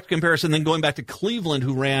next comparison. Then going back to Cleveland,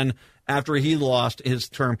 who ran after he lost his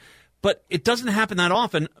term, but it doesn't happen that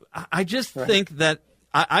often. I just think that.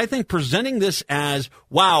 I think presenting this as,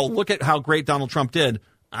 wow, look at how great Donald Trump did,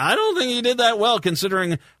 I don't think he did that well,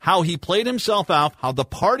 considering how he played himself off, how the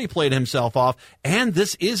party played himself off, and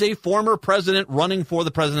this is a former president running for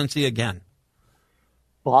the presidency again.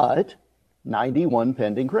 But 91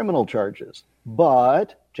 pending criminal charges.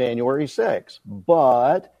 But January 6th.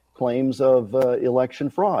 But claims of election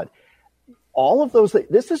fraud. All of those things.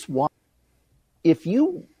 This is why, if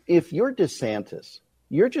you're DeSantis,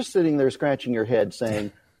 you're just sitting there scratching your head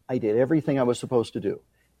saying, I did everything I was supposed to do.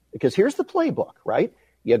 Because here's the playbook, right?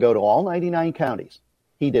 You go to all 99 counties.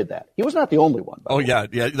 He did that. He was not the only one. Yeah.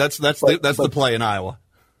 That's the play in Iowa.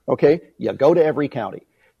 Okay, you go to every county.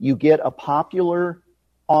 You get a popular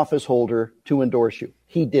office holder to endorse you.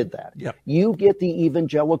 He did that. Yep. You get the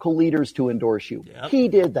evangelical leaders to endorse you. Yep. He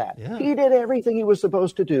did that. Yeah. He did everything he was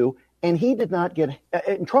supposed to do, and he did not get.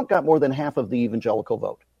 And Trump got more than half of the evangelical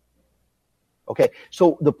vote. Okay,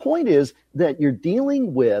 so the point is that you're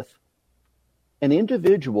dealing with an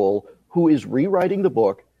individual who is rewriting the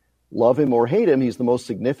book. Love him or hate him, he's the most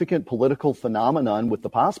significant political phenomenon, with the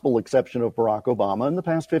possible exception of Barack Obama, in the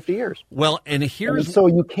past 50 years. Well, and here's so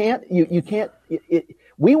you can't.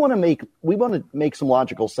 We want to make some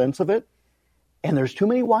logical sense of it, and there's too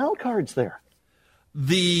many wild cards there.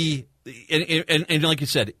 And like you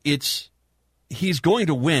said, he's going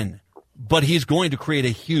to win, but he's going to create a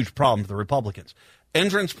huge problem for the Republicans.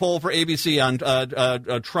 Entrance poll for ABC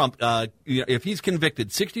on Trump. If he's convicted,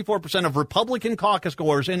 64% of Republican caucus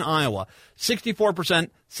goers in Iowa, 64%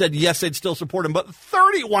 said yes, they'd still support him, but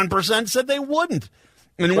 31% said they wouldn't.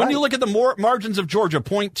 And when you look at the margins of Georgia,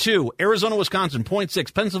 0.2, Arizona, Wisconsin,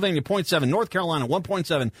 0.6, Pennsylvania, 0.7, North Carolina,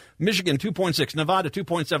 1.7, Michigan, 2.6, Nevada,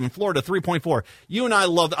 2.7, Florida, 3.4. You and I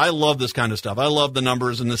love this kind of stuff. I love the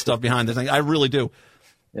numbers and this stuff behind this thing. I really do.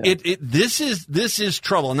 Yeah. This is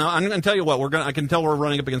trouble. Now, I'm going to tell you what, I can tell we're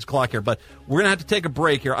running up against the clock here, but we're going to have to take a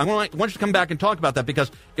break here. I want you to come back and talk about that,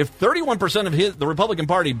 because if 31% of the Republican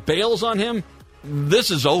Party bails on him,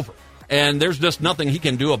 this is over. And there's just nothing he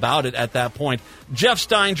can do about it at that point. Jeff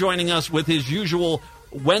Stein joining us with his usual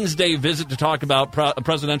Wednesday visit to talk about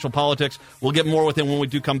presidential politics. We'll get more with him when we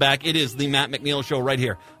do come back. It is the Matt McNeil Show right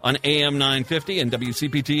here on AM 950 and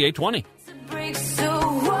WCPT 820.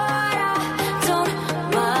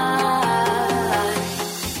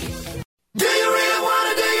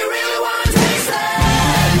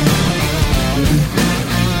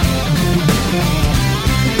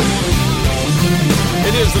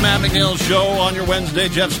 It is the Matt McNeil Show on your Wednesday.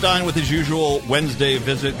 Jeff Stein with his usual Wednesday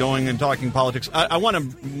visit, going and talking politics. I want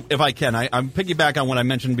to, if I can, I'm piggyback on what I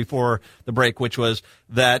mentioned before the break, which was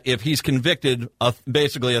that if he's convicted,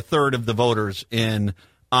 basically a third of the voters in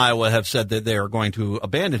Iowa have said that they are going to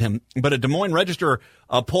abandon him. But a Des Moines Register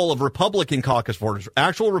poll of Republican caucus voters,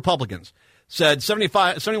 actual Republicans, said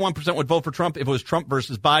 71% would vote for Trump if it was Trump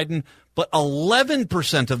versus Biden, but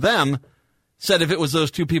 11% of them said if it was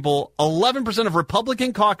those two people, 11% of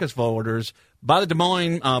Republican caucus voters by the Des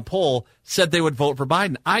Moines poll said they would vote for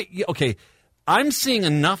Biden. I'm seeing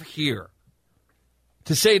enough here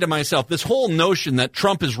to say to myself, this whole notion that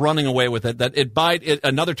Trump is running away with it, that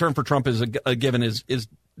another term for Trump is a given, is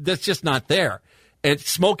that's just not there. It's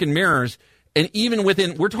smoke and mirrors. And even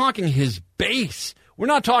within, we're talking his base. We're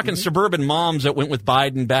not talking suburban moms that went with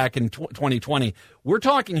Biden back in 2020. We're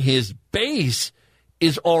talking his base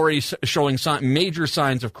is already showing major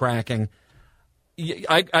signs of cracking.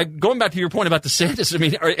 Going back to your point about DeSantis,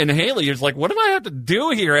 and Haley, it's like, what do I have to do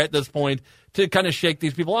here at this point to kind of shake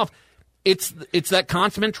these people off? It's that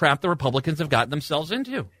consummate trap the Republicans have gotten themselves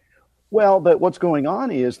into. Well, but what's going on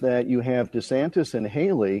is that you have DeSantis and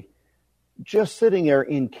Haley just sitting there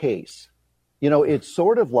in case. It's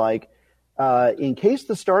sort of like, in case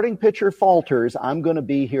the starting pitcher falters, I'm going to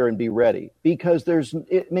be here and be ready, because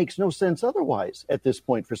it makes no sense otherwise at this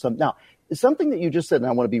point for some. Now, something that you just said, and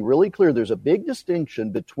I want to be really clear, there's a big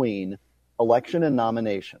distinction between election and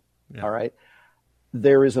nomination. Yeah. All right.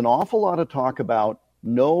 There is an awful lot of talk about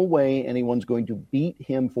no way anyone's going to beat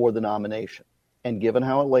him for the nomination. And given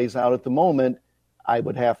how it lays out at the moment, I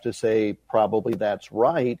would have to say probably that's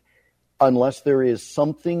right, unless there is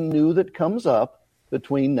something new that comes up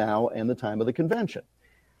between now and the time of the convention.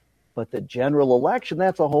 But the general election,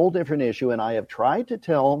 that's a whole different issue. And I have tried to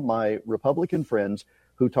tell my Republican friends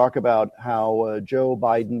who talk about how Joe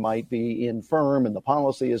Biden might be infirm and the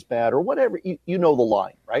policy is bad or whatever, you know the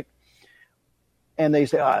line, right? And they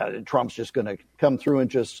say, Trump's just going to come through and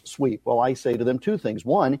just sweep. Well, I say to them two things.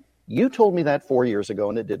 One, you told me that 4 years ago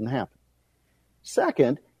and it didn't happen.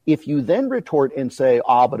 Second, if you then retort and say,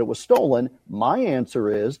 but it was stolen, my answer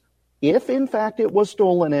is, if, in fact, it was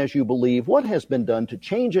stolen as you believe, what has been done to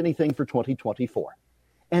change anything for 2024?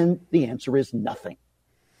 And the answer is nothing.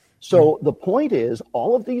 So the point is,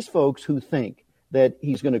 all of these folks who think that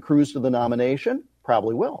he's going to cruise to the nomination?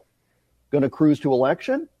 Probably will. Going to cruise to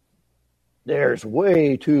election? There's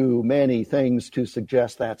way too many things to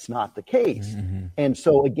suggest that's not the case. Mm-hmm. And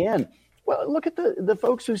so, again, well, look at the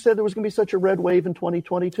folks who said there was going to be such a red wave in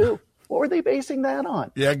 2022. What were they basing that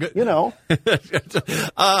on? Yeah, good. You know,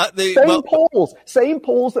 polls, same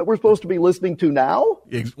polls that we're supposed to be listening to now.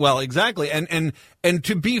 Well, exactly. And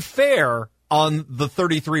to be fair, on the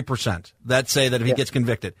 33% that say that if he gets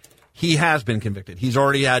convicted, he has been convicted. He's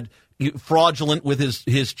already had fraudulent with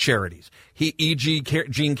his charities. E.g.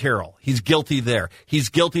 Gene Carroll, he's guilty there. He's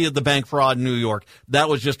guilty of the bank fraud in New York. That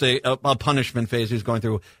was just a punishment phase he's going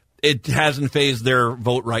through. It hasn't phased their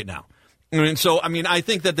vote right now. And so, I mean, I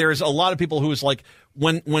think that there's a lot of people who is like,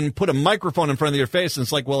 when put a microphone in front of your face, and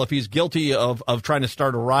it's like, well, if he's guilty of trying to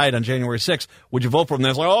start a riot on January 6th, would you vote for him? And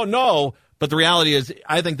it's like, oh, no. But the reality is,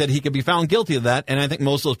 I think that he could be found guilty of that, and I think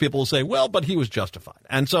most of those people will say, well, but he was justified.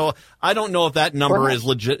 And so I don't know if that number is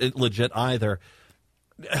legit either.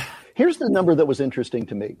 Here's the number that was interesting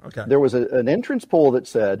to me. Okay. There was an entrance poll that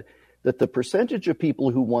said that the percentage of people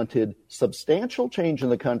who wanted substantial change in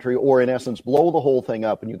the country, or in essence, blow the whole thing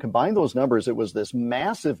up, and you combine those numbers, it was this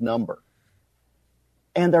massive number.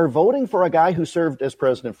 And they're voting for a guy who served as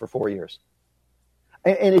president for 4 years.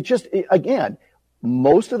 And again,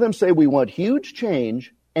 most of them say we want huge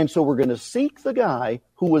change, and so we're going to seek the guy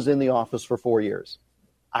who was in the office for 4 years.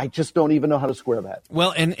 I just don't even know how to square that.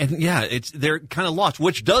 Well, and yeah, they're kind of lost,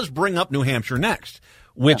 which does bring up New Hampshire next,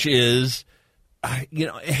 which is,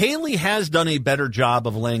 Haley has done a better job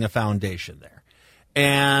of laying a foundation there.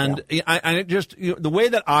 And I just, the way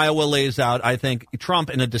that Iowa lays out, I think Trump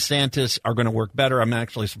and a DeSantis are going to work better. I'm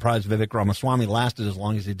actually surprised Vivek Ramaswamy lasted as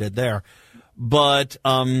long as he did there. But,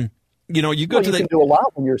 you can do a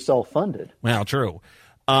lot when you're self-funded. Well, true.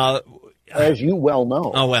 As you well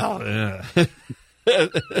know. Oh, well, yeah.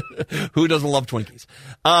 Who doesn't love Twinkies?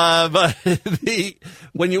 But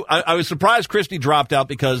I was surprised Christie dropped out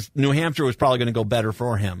because New Hampshire was probably going to go better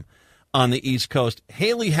for him on the East Coast.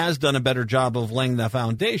 Haley has done a better job of laying the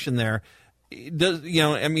foundation there.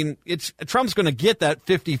 Trump's going to get that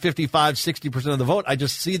 50, 55, 60% of the vote. I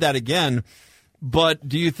just see that again. But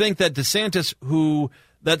do you think that DeSantis,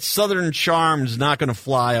 that Southern charm's not going to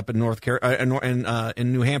fly up in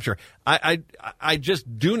in New Hampshire? I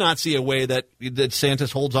just do not see a way that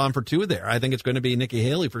DeSantis holds on for two there. I think it's going to be Nikki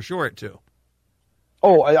Haley for sure at two.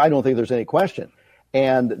 Oh, I don't think there's any question.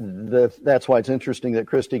 And that's why it's interesting that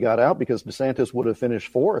Christie got out, because DeSantis would have finished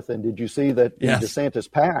fourth. And did you see that the DeSantis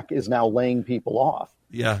pack is now laying people off?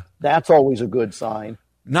 Yeah, that's always a good sign.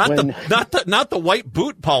 Not the white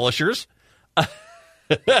boot polishers.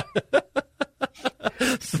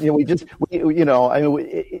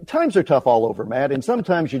 Times are tough all over, Matt, and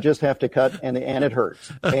sometimes you just have to cut, and it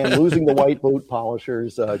hurts. And losing the white boot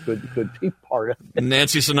polishers could be part of it.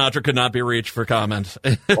 Nancy Sinatra could not be reached for comment.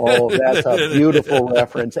 Oh, that's a beautiful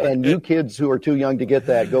reference. And you kids who are too young to get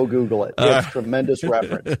that, go Google it. It's a tremendous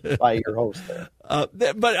reference by your host there.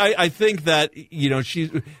 But I think that,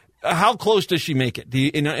 she's... How close does she make it?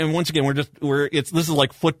 And once again, this is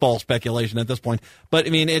like football speculation at this point. But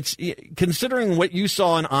I mean, it's considering what you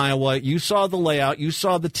saw in Iowa, you saw the layout, you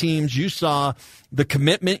saw the teams, you saw the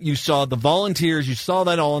commitment, you saw the volunteers, you saw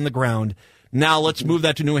that all on the ground. Now let's move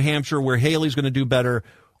that to New Hampshire, where Haley's going to do better.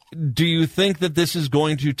 Do you think that this is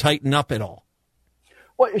going to tighten up at all?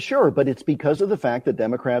 Well, sure, but it's because of the fact that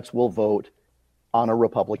Democrats will vote on a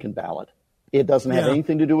Republican ballot. It doesn't have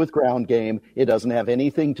anything to do with ground game. It doesn't have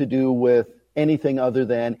anything to do with anything other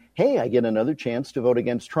than, hey, I get another chance to vote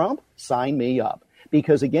against Trump. Sign me up.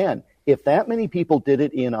 Because, again, if that many people did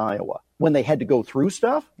it in Iowa when they had to go through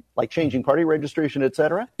stuff, like changing party registration, et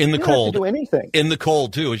cetera, in the cold, have to do anything. In the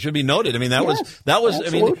cold, too. It should be noted. I mean, that was. Absolutely.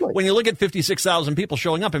 I mean, when you look at 56,000 people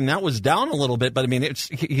showing up, I mean, that was down a little bit. But, I mean,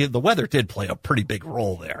 the weather did play a pretty big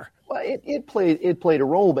role there. Well, it played a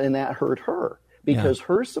role, and that hurt her. Because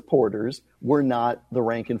her supporters were not the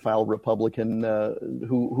rank-and-file Republican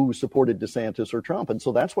who supported DeSantis or Trump. And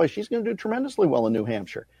so that's why she's going to do tremendously well in New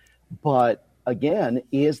Hampshire. But, again,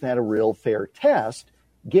 is that a real fair test,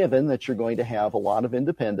 given that you're going to have a lot of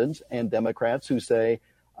independents and Democrats who say,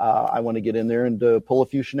 I want to get in there and pull a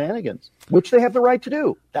few shenanigans, which they have the right to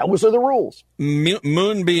do. That was the rules.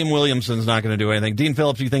 Moonbeam Williamson's not going to do anything. Dean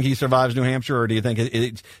Phillips, do you think he survives New Hampshire, or do you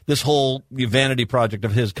think this whole vanity project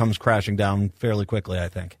of his comes crashing down fairly quickly, I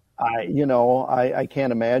think? I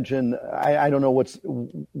can't imagine. I don't know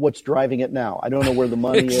what's driving it now. I don't know where the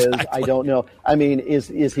money exactly. is. I don't know. I mean, is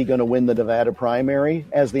he going to win the Nevada primary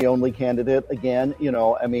as the only candidate again?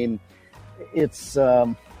 I mean, it's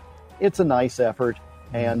a nice effort.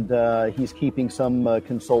 and he's keeping some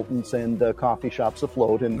consultants and coffee shops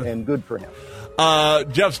afloat, and good for him.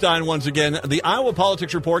 Jeff Stein, once again. The Iowa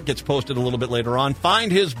Politics Report gets posted a little bit later on.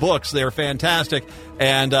 Find his books. They're fantastic.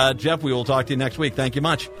 And, Jeff, we will talk to you next week. Thank you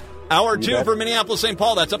much. Hour 2 for Minneapolis, St.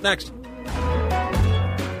 Paul. That's up next.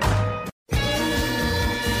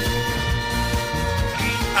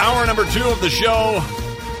 Hour number 2 of the show.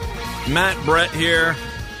 Matt Brett here,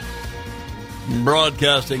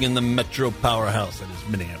 broadcasting in the Metro Powerhouse that is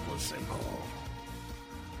Minneapolis, St.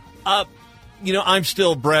 Paul. I'm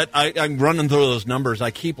still, Brett, I'm running through those numbers. I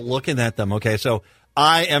keep looking at them. Okay, so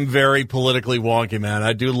I am very politically wonky, man.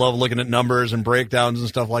 I do love looking at numbers and breakdowns and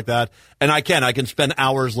stuff like that. And I can spend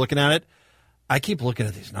hours looking at it. I keep looking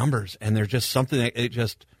at these numbers, and they're just something that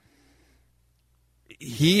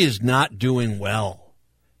he is not doing well.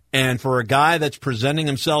 And for a guy that's presenting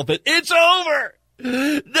himself, it's over.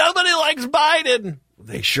 Nobody likes Biden.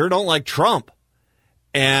 They sure don't like Trump.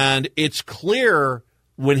 And it's clear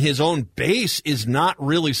when his own base is not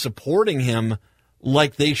really supporting him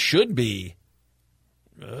like they should be.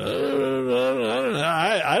 I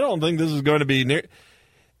don't think this is going to be near.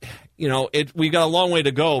 We got a long way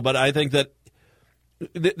to go, but I think that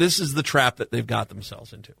this is the trap that they've got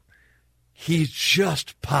themselves into. He's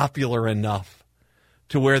just popular enough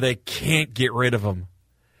to where they can't get rid of him.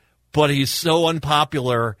 But he's so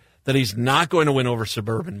unpopular that he's not going to win over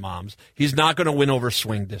suburban moms. He's not going to win over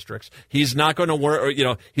swing districts. He's not going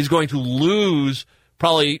to he's going to lose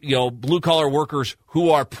probably, blue-collar workers who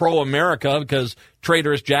are pro-America because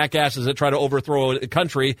traitorous jackasses that try to overthrow a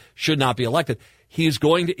country should not be elected. He's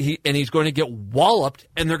going to get walloped,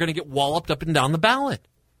 and they're going to get walloped up and down the ballot.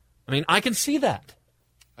 I mean, I can see that.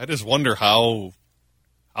 I just wonder how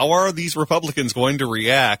are these Republicans going to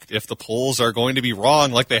react if the polls are going to be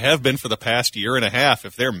wrong like they have been for the past year and a half?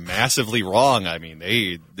 If they're massively wrong, I mean,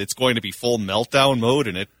 it's going to be full meltdown mode,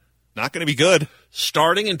 and it's not going to be good.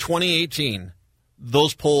 Starting in 2018,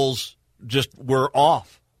 those polls just were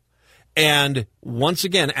off. And once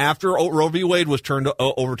again, after Roe v. Wade was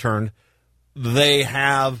overturned, they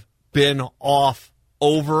have been off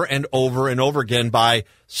over and over and over again by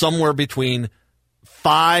somewhere between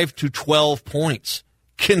 5 to 12 points.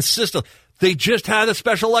 Consistent. They just had a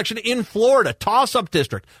special election in Florida, toss-up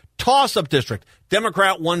district.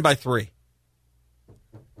 Democrat won by 3.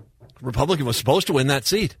 Republican was supposed to win that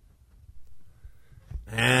seat.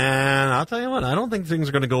 And I'll tell you what, I don't think things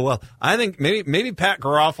are going to go well. I think maybe Pat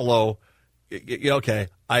Garofalo, okay,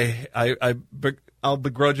 I'll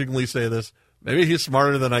begrudgingly say this. Maybe he's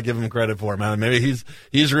smarter than I give him credit for, man. Maybe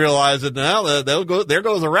he's realized that now there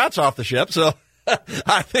goes the rats off the ship, so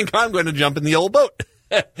I think I'm going to jump in the old boat.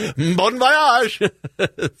 Bon voyage.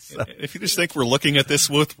 So. If you just think we're looking at this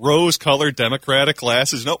with rose-colored Democratic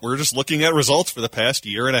glasses, no, we're just looking at results for the past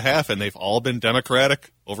year and a half, and they've all been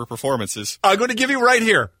Democratic over performances. I'm going to give you right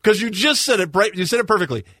here, because you just said it. You said it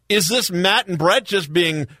perfectly. Is this Matt and Brett just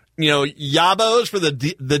being, yabos for the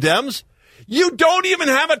Dems? You don't even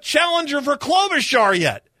have a challenger for Klobuchar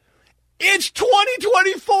yet. It's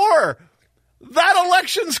 2024. That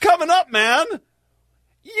election's coming up, man.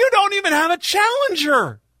 You don't even have a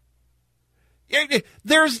challenger.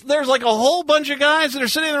 There's like a whole bunch of guys that are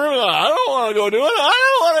sitting in the room. I don't want to go do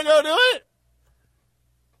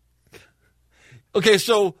it. Okay,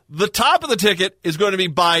 so the top of the ticket is going to be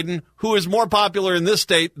Biden, who is more popular in this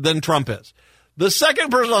state than Trump is. The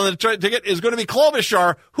second person on the ticket is going to be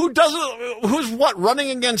Klobuchar, who's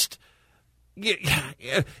running against.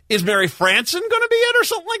 Is Mary Franson going to be it or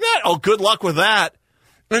something like that? Oh, good luck with that.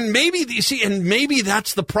 And maybe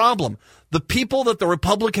that's the problem. The people that the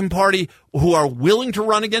Republican Party who are willing to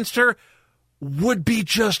run against her would be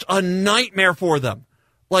just a nightmare for them.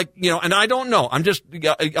 And I don't know.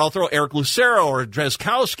 I'll throw Eric Lucero or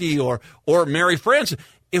Drazkowski or Mary Franson.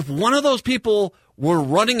 If one of those people were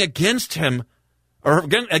running against him or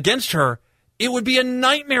against her, it would be a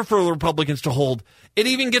nightmare for the Republicans to hold. It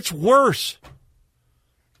even gets worse.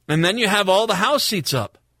 And then you have all the House seats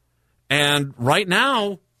up. And right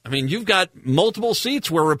now, I mean, you've got multiple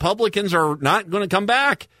seats where Republicans are not going to come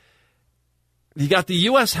back. You got the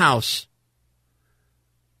U.S. House.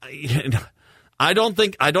 I don't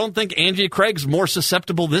think Angie Craig's more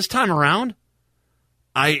susceptible this time around.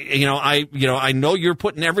 I know you're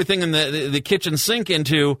putting everything in the kitchen sink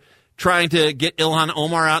into trying to get Ilhan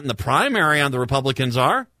Omar out in the primary on the Republicans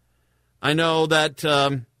are. I know that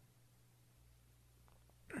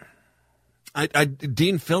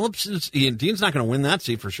Dean Phillips Dean's not going to win that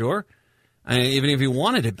seat for sure. Even if he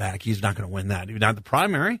wanted it back, he's not going to win that. He's not the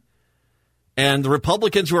primary. And the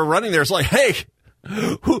Republicans who are running there is like, hey,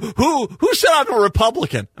 who said I'm a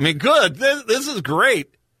Republican? I mean, good. This is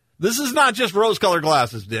great. This is not just rose-colored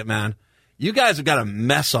glasses, man. You guys have got a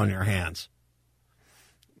mess on your hands.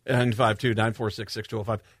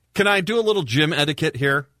 952-946-6205. Can I do a little gym etiquette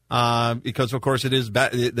here? Because, of course, it is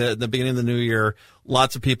the beginning of the new year.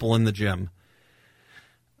 Lots of people in the gym.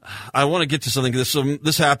 I want to get to something.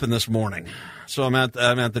 This happened this morning. So I'm at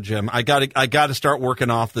the gym. I got to start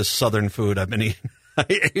working off this Southern food I've been eating. I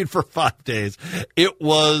ate for 5 days. It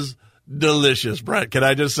was delicious, Brett. Can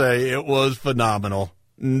I just say it was phenomenal.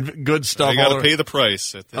 Good stuff. You got to pay the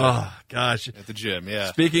price at the gym.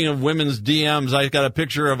 Yeah. Speaking of women's DMs, I got a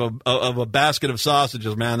picture of a basket of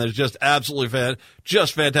sausages. Man, that's just absolutely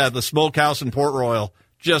fantastic. The Smokehouse in Port Royal,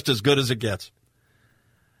 just as good as it gets.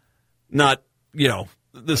 Not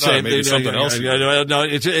the same. Maybe something else. No,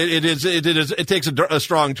 it takes a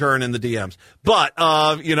strong turn in the DMs, but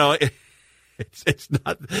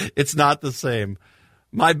it's not the same.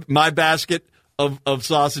 My basket of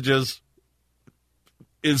sausages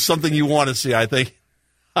is something you want to see, I think.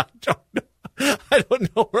 I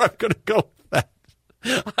don't know where I'm going to go with that.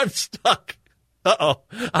 I'm stuck. Uh-oh.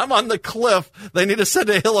 I'm on the cliff. They need to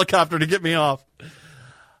send a helicopter to get me off.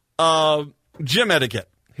 Gym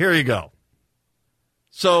etiquette. Here you go.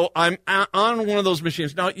 So I'm on one of those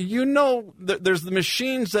machines. Now, there's the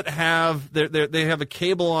machines that they have a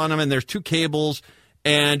cable on them, and there's 2 cables,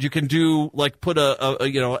 and you can put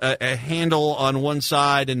a handle on one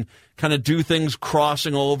side and kind of do things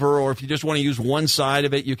crossing over, or if you just want to use one side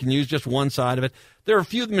of it, you can use just one side of it. There are a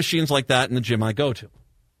few machines like that in the gym I go to.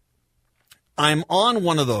 I'm on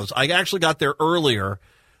one of those. I actually got there earlier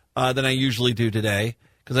than I usually do today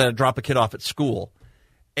because I had to drop a kid off at school.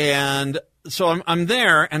 And so I'm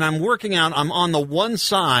there, and I'm working out. I'm on the one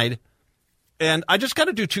side, and I just got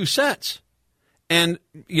to do 2 sets. And,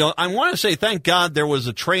 I want to say thank God there was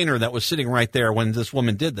a trainer that was sitting right there when this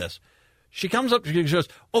woman did this. She comes up to me and goes,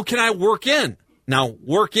 "Oh, can I work in?" Now,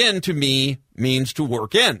 work in to me means to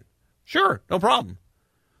work in. Sure, no problem.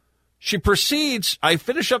 She proceeds, I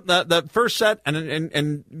finish up that first set,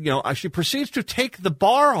 and she proceeds to take the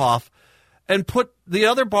bar off and put the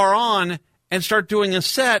other bar on and start doing a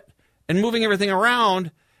set and moving everything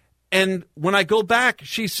around. And when I go back,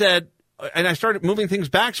 she said, and I started moving things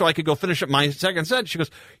back so I could go finish up my second set. She goes,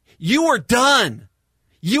 "You were done.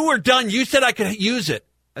 You were done. You said I could use it."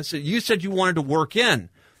 I said, "You said you wanted to work in."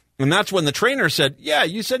 And that's when the trainer said, "Yeah,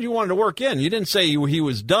 you said you wanted to work in. You didn't say he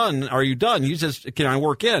was done. Are you done? You said, can I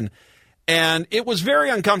work in?" And it was very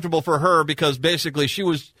uncomfortable for her because basically she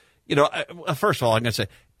was, first of all, I'm going to say,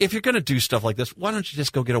 if you're going to do stuff like this, why don't you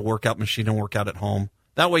just go get a workout machine and work out at home?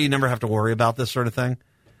 That way you never have to worry about this sort of thing.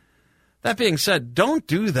 That being said, don't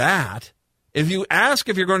do that. If you ask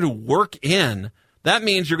if you're going to work in, that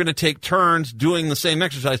means you're going to take turns doing the same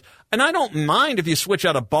exercise. And I don't mind if you switch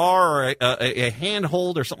out a bar or a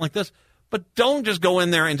handhold or something like this, but don't just go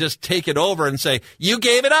in there and just take it over and say, "You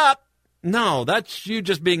gave it up." No, that's you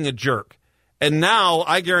just being a jerk. And now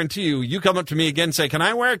I guarantee you come up to me again and say, "Can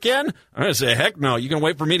I work in?" I'm going to say, "Heck no, you can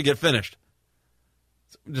wait for me to get finished."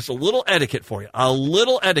 Just a little etiquette for you. A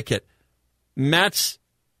little etiquette. Matt's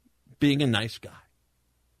being a nice guy.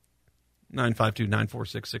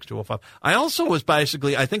 952-946-6205. I also was I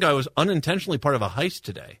think I was unintentionally part of a heist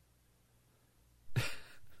today.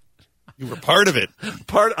 You were part of it.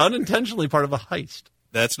 Unintentionally part of a heist.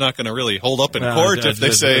 That's not going to really hold up in court if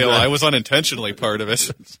they say, I was unintentionally part of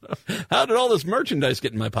it. How did all this merchandise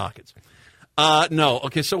get in my pockets? No.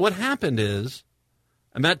 Okay, so what happened is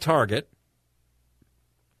I'm at Target.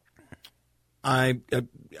 I'm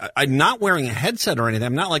not wearing a headset or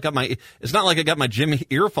anything. It's not like I got my gym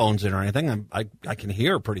earphones in or anything. I can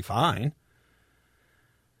hear pretty fine.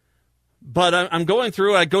 But I'm going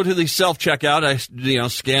through. I go to the self-checkout. I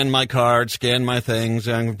scan my card, scan my things,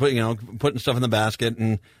 and putting stuff in the basket.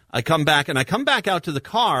 And I come back out to the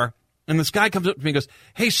car, and this guy comes up to me and goes,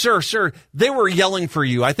 "Hey, sir, they were yelling for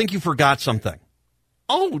you. I think you forgot something."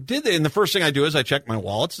 "Oh, did they?" And the first thing I do is I check my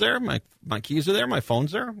wallet's there, my keys are there, my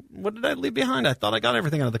phone's there. What did I leave behind? I thought I got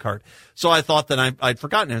everything out of the cart. So I thought that I'd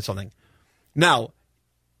forgotten something. Now,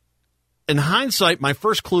 in hindsight, my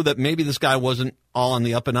first clue that maybe this guy wasn't all on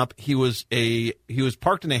the up and up, he was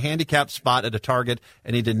parked in a handicapped spot at a Target,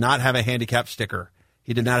 and he did not have a handicap sticker.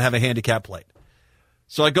 He did not have a handicap plate.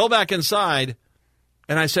 So I go back inside,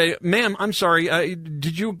 and I say, "Ma'am, I'm sorry.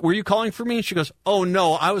 Were you calling for me?" And she goes, "Oh,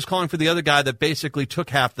 no, I was calling for the other guy that basically took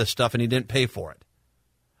half the stuff and he didn't pay for it."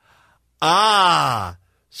 Ah,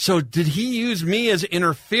 so did he use me as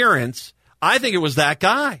interference? I think it was that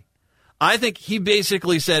guy. I think he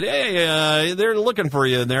basically said, "Hey, they're looking for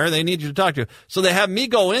you in there. They need you to talk to you." So they have me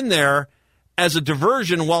go in there as a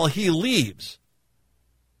diversion while he leaves.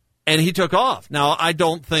 And he took off. Now, I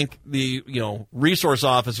don't think the, resource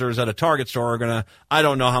officers at a Target store are going to, I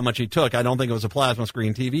don't know how much he took. I don't think it was a plasma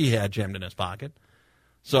screen TV he had jammed in his pocket.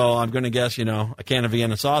 So I'm going to guess, a can of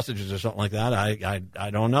Vienna sausages or something like that. I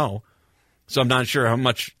don't know. So I'm not sure how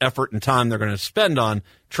much effort and time they're going to spend on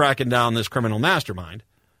tracking down this criminal mastermind.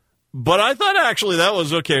 But I thought actually that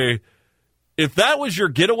was okay. If that was your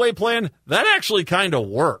getaway plan, that actually kind of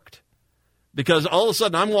worked. Because all of a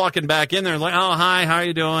sudden I'm walking back in there like, oh, hi, how are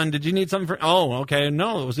you doing? Did you need something okay,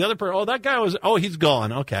 no, it was the other person. Oh, that guy he's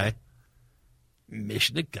gone. Okay.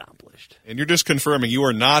 Mission accomplished. And you're just confirming you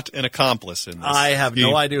are not an accomplice in this. I have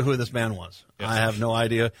no idea who this man was. Yes. I have no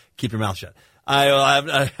idea. Keep your mouth shut.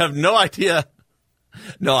 I have no idea.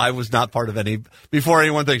 No, I was not part of any, before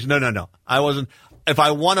anyone thinks, no. I wasn't. If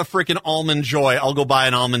I want a freaking Almond Joy, I'll go buy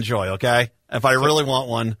an Almond Joy, okay? If I really want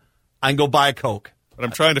one, I can go buy a Coke. But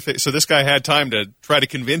I'm trying to so this guy had time to try to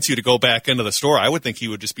convince you to go back into the store. I would think he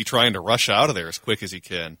would just be trying to rush out of there as quick as he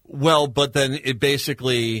can. Well, but then it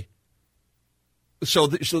basically, so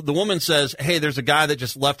the woman says, hey, there's a guy that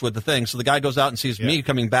just left with the thing. So the guy goes out and sees me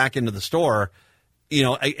coming back into the store.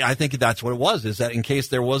 I think that's what it was, is that in case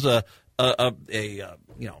there was an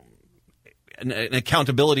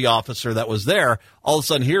accountability officer that was there, all of a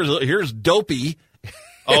sudden here's Dopey.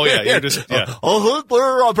 Oh, yeah, you're just, yeah.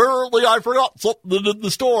 Apparently I forgot something in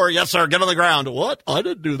the store. Yes, sir, get on the ground. What? I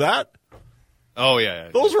didn't do that. Oh,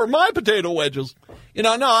 yeah. Those were my potato wedges.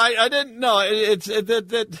 No, I didn't. No,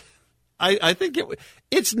 I think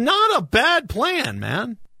it's not a bad plan,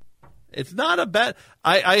 man. It's not a bad,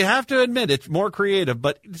 I have to admit it's more creative,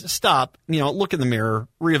 but stop, look in the mirror,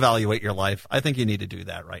 reevaluate your life. I think you need to do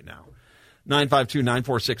that right now.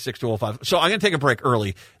 952-946-6205. So I'm going to take a break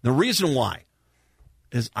early. The reason why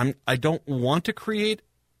is I don't want to create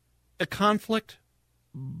a conflict,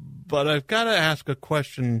 but I've got to ask a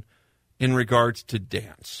question in regards to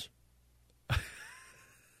dance.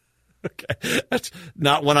 Okay, that's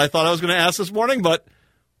not one I thought I was going to ask this morning, but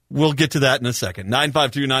we'll get to that in a second.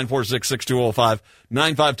 952-946-6205,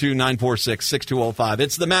 952-946-6205.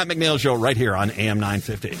 It's the Matt McNeil Show right here on AM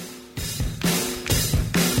 950.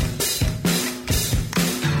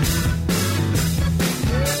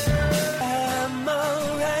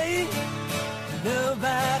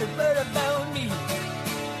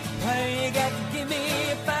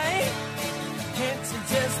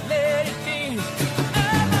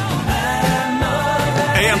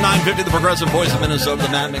 AM 950, the progressive voice of Minnesota, the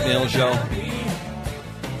Matt McNeil Show.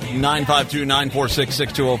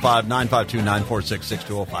 952-946-6205,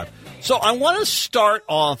 952-946-6205. So I want to start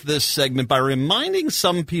off this segment by reminding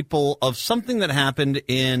some people of something that happened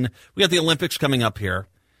we got the Olympics coming up here,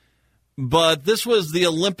 but this was the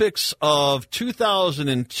Olympics of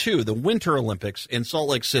 2002, the Winter Olympics in Salt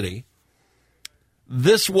Lake City.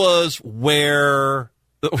 This was where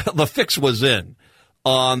the fix was in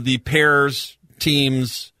on the pairs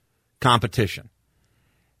teams competition.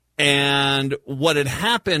 And what had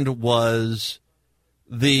happened was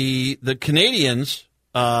the Canadians,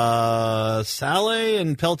 Saleh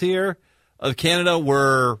and Peltier of Canada,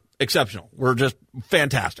 were exceptional. Were just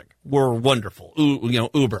fantastic. Were wonderful.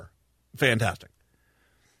 Uber. Fantastic.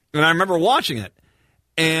 And I remember watching it.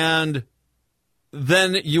 And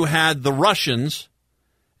then you had the Russians,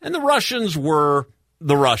 and the Russians were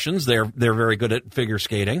the Russians. They're very good at figure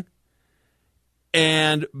skating.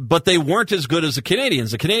 But they weren't as good as the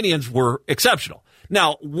Canadians. The Canadians were exceptional.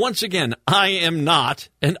 Now, once again, I am not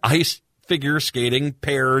an ice figure skating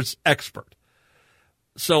pairs expert.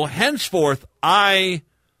 So henceforth, I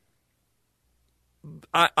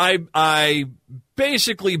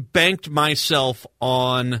basically banked myself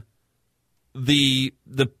on the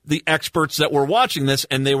experts that were watching this,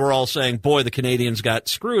 and they were all saying, boy, the Canadians got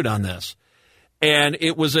screwed on this. And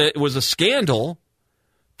it was a scandal.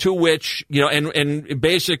 To which, and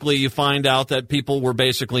basically you find out that people were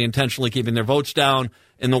basically intentionally keeping their votes down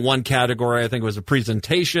in the one category. I think it was a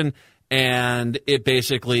presentation, and it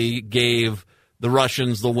basically gave the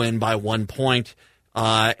Russians the win by 1 point.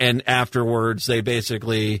 And afterwards, they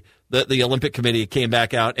basically, the Olympic Committee came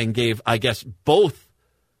back out and gave, I guess, both,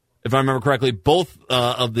 if I remember correctly, both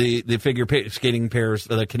of the figure skating pairs,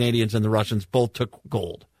 the Canadians and the Russians, both took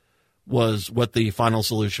gold. Was what the final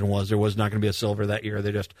solution was. There was not going to be a silver that year.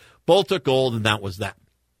 They just both took gold, and that was that.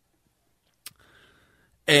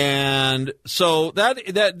 And so that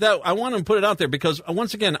I want to put it out there because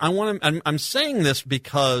once again, I'm saying this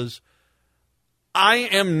because I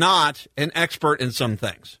am not an expert in some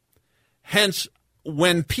things. Hence,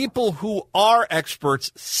 when people who are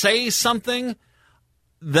experts say something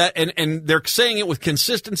that and they're saying it with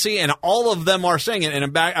consistency, and all of them are saying it,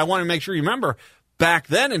 and I want to make sure you remember. back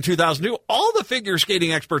then in 2002, all the figure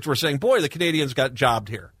skating experts were saying, boy, the Canadians got jobbed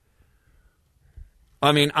here.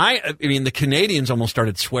 I mean, the Canadians almost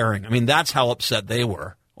started swearing. I mean, that's how upset they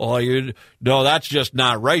were. Oh, no, that's just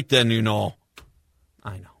not right then, you know.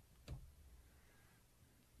 I know.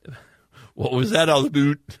 What was that all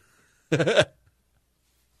about?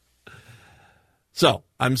 So,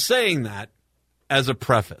 I'm saying that as a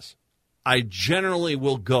preface. I generally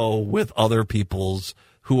will go with other people's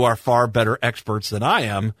who are far better experts than I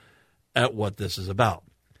am at what this is about.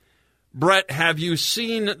 Brett, have you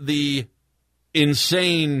seen the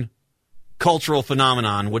insane cultural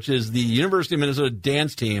phenomenon, which is the University of Minnesota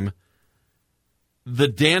dance team, the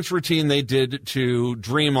dance routine they did to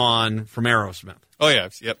Dream On from Aerosmith? Oh, yeah.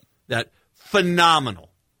 Yep. That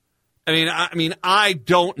phenomenal. I mean, I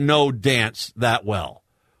don't know dance that well,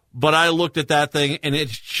 but I looked at that thing and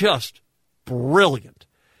it's just brilliant.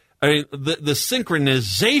 I mean, the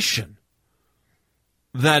synchronization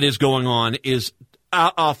that is going on is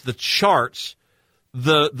off the charts.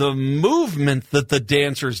 The movement that the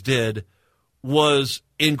dancers did was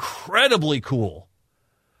incredibly cool.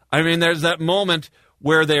 I mean, there's that moment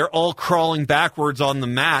where they're all crawling backwards on the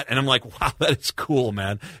mat, and I'm like, wow, that is cool,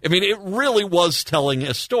 man. I mean, it really was telling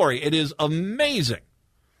a story. It is amazing.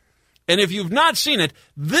 And if you've not seen it,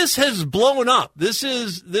 this has blown up. This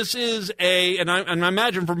is and I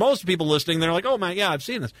imagine for most people listening, they're like, oh, man, yeah, I've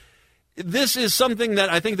seen this. This is something that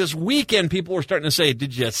I think this weekend people were starting to say,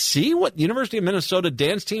 did you see what the University of Minnesota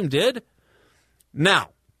dance team did? Now,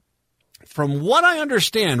 from what I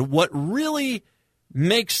understand, what really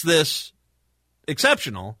makes this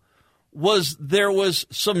exceptional was there was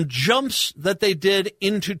some jumps that they did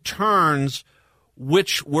into turns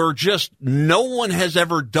which were just, no one has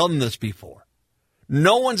ever done this before.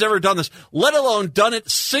 No one's ever done this, let alone done it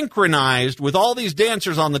synchronized with all these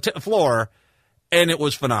dancers on the floor, and it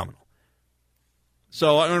was phenomenal.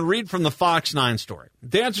 So I'm going to read from the Fox 9 story.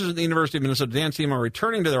 Dancers at the University of Minnesota dance team are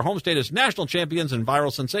returning to their home state as national champions and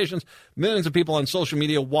viral sensations. Millions of people on social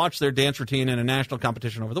media watched their dance routine in a national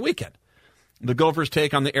competition over the weekend. The Gophers'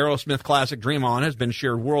 take on the Aerosmith classic Dream On has been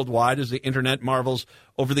shared worldwide as the internet marvels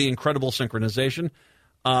over the incredible synchronization.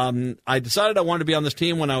 I decided I wanted to be on this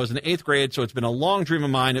team when I was in 8th grade, so it's been a long dream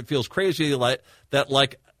of mine. It feels crazy like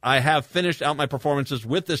I have finished out my performances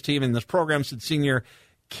with this team in this program, said senior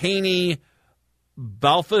Kaney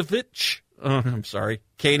Balfovich. I'm sorry,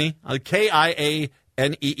 Kaney.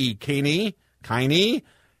 K-I-A-N-E-E. Kaney.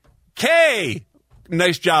 K!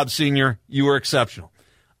 Nice job, senior. You were exceptional.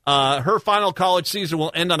 Her final college season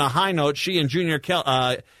will end on a high note. She and junior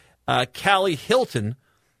Callie Hilton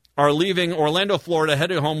are leaving Orlando, Florida,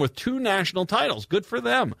 heading home with 2 national titles. Good for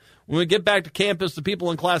them. When we get back to campus, the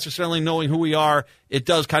people in class are certainly knowing who we are. It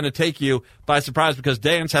does kind of take you by surprise because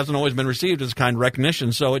dance hasn't always been received as kind of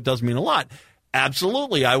recognition, so it does mean a lot.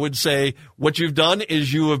 Absolutely. I would say what you've done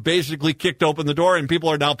is you have basically kicked open the door and people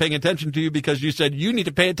are now paying attention to you because you said you need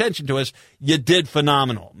to pay attention to us. You did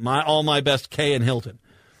phenomenal. All my best, Kay and Hilton.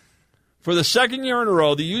 For the second year in a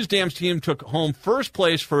row, the U's dance team took home first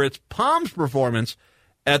place for its Palms performance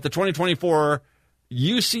at the 2024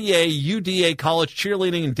 UCA UDA College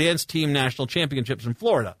Cheerleading and Dance Team National Championships in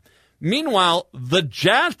Florida. Meanwhile, the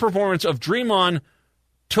jazz performance of Dream On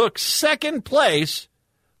took second place,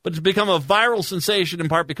 but it's become a viral sensation in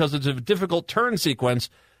part because it's a difficult turn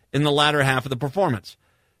sequence in the latter half of the performance.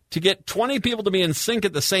 To get 20 people to be in sync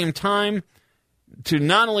at the same time, to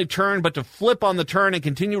not only turn, but to flip on the turn and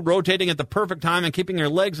continue rotating at the perfect time and keeping your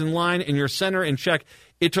legs in line and your center in check,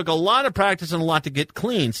 it took a lot of practice and a lot to get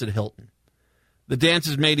clean, said Hilton. The dance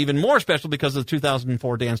is made even more special because the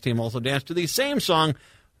 2004 dance team also danced to the same song,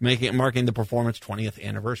 marking the performance 20th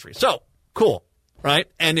anniversary. So, cool. Right?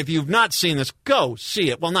 And if you've not seen this, go see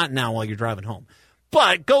it. Well, not now while you're driving home,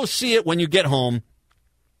 but go see it when you get home.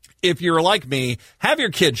 If you're like me, have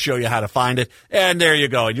your kids show you how to find it, and there you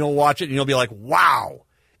go. And you'll watch it, and you'll be like, wow.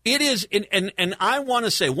 It is, and I want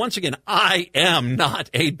to say, once again, I am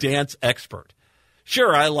not a dance expert.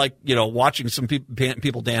 Sure, I like, watching some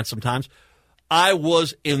people dance sometimes. I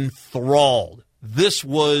was enthralled. This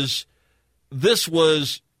was,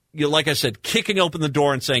 like I said, kicking open the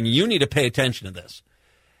door and saying, you need to pay attention to this.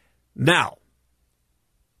 Now,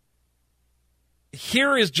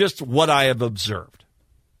 here is just what I have observed.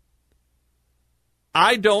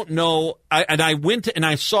 I don't know, I went and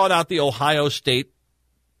I sought out the Ohio State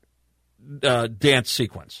dance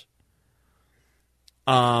sequence.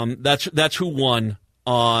 That's who won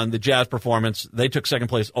on the jazz performance. They took second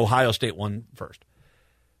place. Ohio State won first.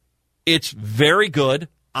 It's very good.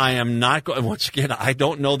 I am not going. Once again, I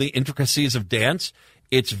don't know the intricacies of dance.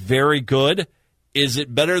 It's very good. Is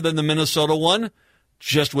it better than the Minnesota one?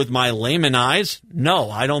 Just with my layman eyes, no,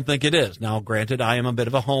 I don't think it is. Now, granted, I am a bit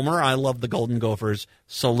of a homer. I love the Golden Gophers.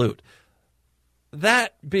 Salute.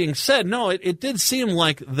 That being said, no, it did seem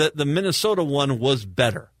like the Minnesota one was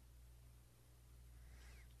better.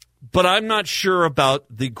 But I'm not sure about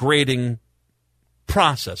the grading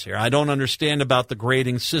process here. I don't understand about the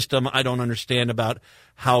grading system. I don't understand about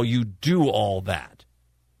how you do all that.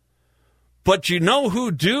 But you know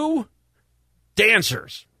who do?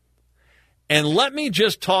 Dancers. And let me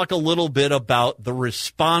just talk a little bit about the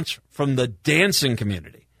response from the dancing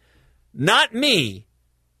community. Not me,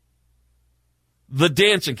 the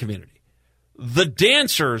dancing community. The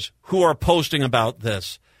dancers who are posting about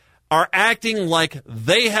this are acting like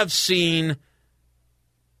they have seen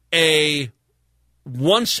a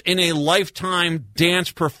once-in-a-lifetime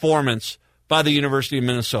dance performance by the University of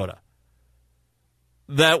Minnesota.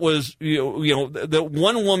 That was, the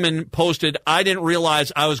one woman posted, I didn't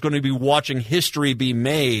realize I was going to be watching history be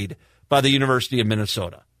made by the University of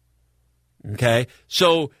Minnesota. Okay?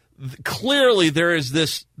 So clearly there is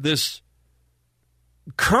this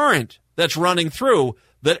current that's running through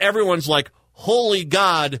that everyone's like, holy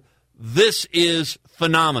God, this is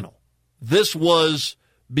phenomenal. This was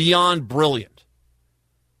beyond brilliant.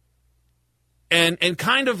 And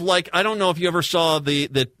kind of like, I don't know if you ever saw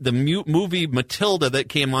the movie Matilda that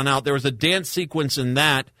came on out. There was a dance sequence in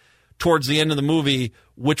that towards the end of the movie,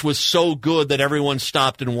 which was so good that everyone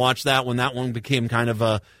stopped and watched that one. That one became kind of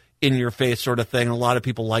a in-your-face sort of thing. A lot of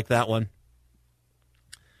people like that one.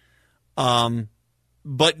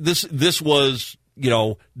 But this was,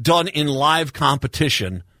 done in live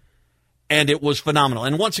competition, and it was phenomenal.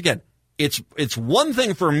 And once again, it's one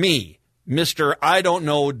thing for me, Mr. I don't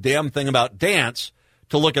know damn thing about dance,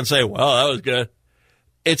 to look and say, well, that was good.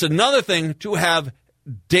 It's another thing to have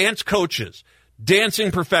dance coaches,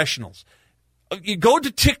 dancing professionals. You go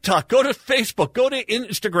to TikTok, go to Facebook, go to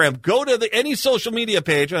Instagram, go to any social media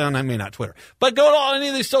page, and I mean not Twitter, but go to any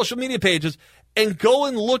of these social media pages and go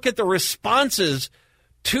and look at the responses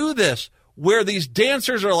to this, where these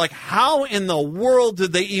dancers are like, how in the world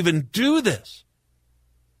did they even do this?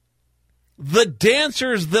 The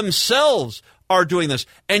dancers themselves are doing this.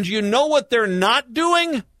 And you know what they're not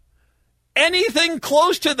doing? Anything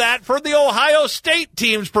close to that for the Ohio State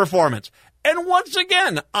team's performance. And once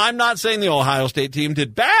again, I'm not saying the Ohio State team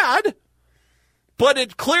did bad, but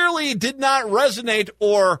it clearly did not resonate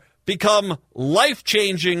or become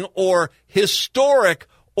life-changing or historic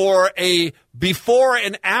or a before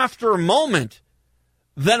and after moment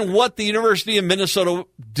than what the University of Minnesota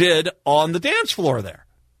did on the dance floor there.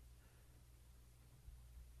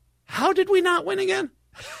 How did we not win again?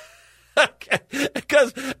 Okay,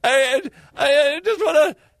 because I just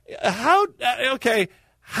want to,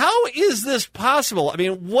 how is this possible? I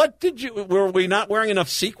mean, were we not wearing enough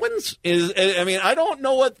sequins? I don't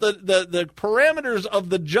know what the parameters of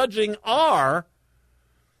the judging are,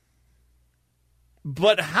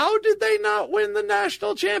 but how did they not win the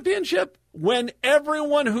national championship when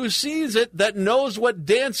everyone who sees it that knows what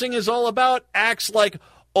dancing is all about acts like,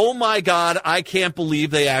 oh my God, I can't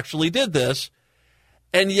believe they actually did this.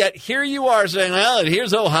 And yet here you are saying, well,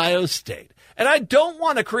 here's Ohio State. And I don't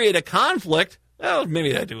want to create a conflict. Well,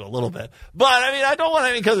 maybe I do a little bit. But, I don't want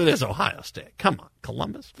to, because it is Ohio State. Come on,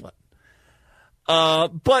 Columbus. What?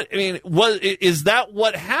 But, is that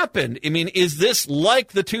what happened? Is this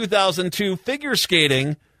like the 2002 figure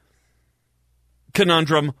skating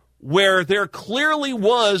conundrum where there clearly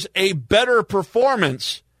was a better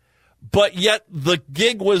performance, but yet the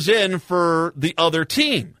gig was in for the other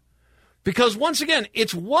team? Because once again,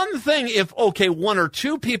 it's one thing if, one or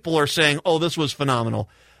two people are saying, oh, this was phenomenal.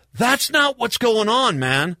 That's not what's going on,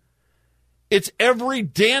 man. It's every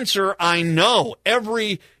dancer I know,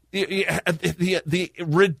 the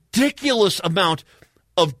ridiculous amount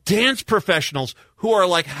of dance professionals who are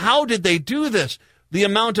like, how did they do this? The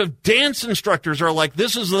amount of dance instructors are like,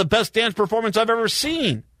 this is the best dance performance I've ever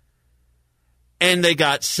seen. And they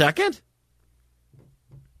got second?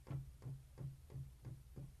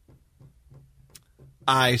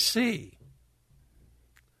 I see.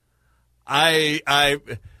 I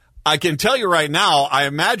can tell you right now,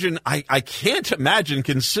 I can't imagine,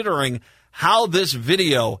 considering how this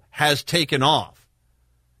video has taken off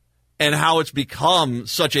and how it's become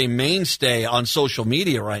such a mainstay on social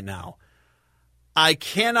media right now. I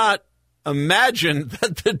cannot imagine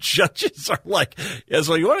that the judges are like, yeah,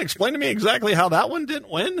 so you want to explain to me exactly how that one didn't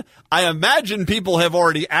win? I imagine people have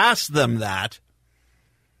already asked them that.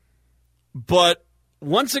 But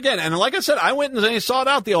once again, and like I said, I went and sought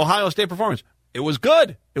out the Ohio State performance. It was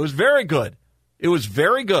good. It was very good. It was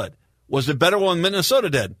very good. Was it better than Minnesota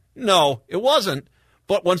did? No, it wasn't.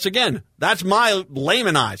 But once again, that's my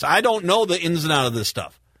layman eyes. I don't know the ins and outs of this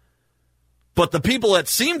stuff. But the people that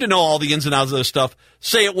seem to know all the ins and outs of this stuff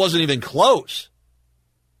say it wasn't even close.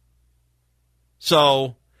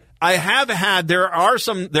 So I have had, there are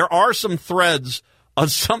some threads on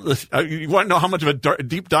some, you want to know how much of a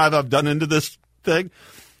deep dive I've done into this thing?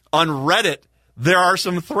 On Reddit, there are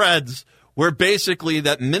some threads where basically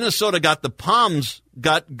that Minnesota got the Palms,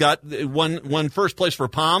 won first place for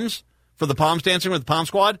Palms, for the Palms dancing with the Palm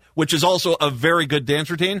Squad, which is also a very good dance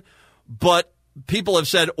routine. But people have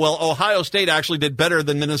said, well, Ohio State actually did better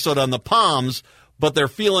than Minnesota on the Palms, but they're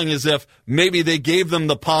feeling as if maybe they gave them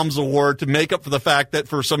the Palms Award to make up for the fact that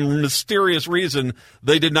for some mysterious reason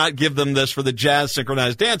they did not give them this for the Jazz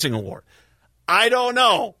Synchronized Dancing Award. I don't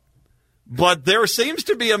know. But there seems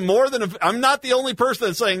to be I'm not the only person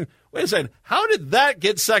that's saying, wait a second, how did that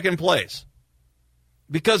get second place?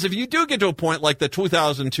 Because if you do get to a point like the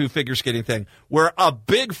 2002 figure skating thing, where a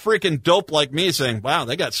big freaking dope like me is saying, wow,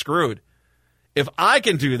 they got screwed. If I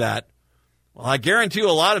can do that, well, I guarantee you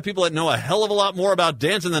a lot of people that know a hell of a lot more about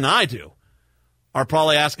dancing than I do are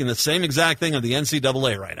probably asking the same exact thing of the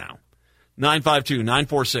NCAA right now.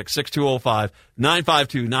 952-946-6205,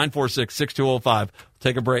 952-946-6205.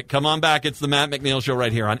 Take a break. Come on back. It's the Matt McNeil Show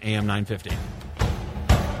right here on AM 950.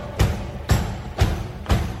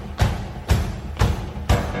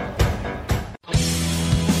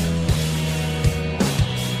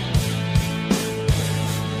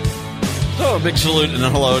 So a big salute and a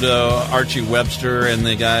hello to Archie Webster and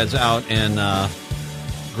the guys out in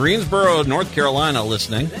Greensboro, North Carolina,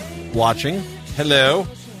 listening, watching. Hello.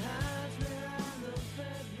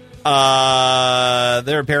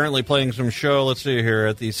 They're apparently playing some show, let's see here,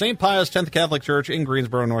 at the St. Pius 10th Catholic Church in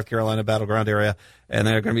Greensboro, North Carolina, battleground area, and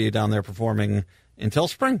they're going to be down there performing until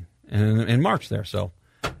spring in March there. So,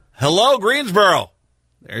 hello, Greensboro.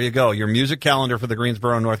 There you go, your music calendar for the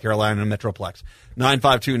Greensboro, North Carolina Metroplex.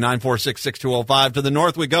 952-946-6205. To the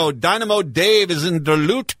north we go. Dynamo Dave is in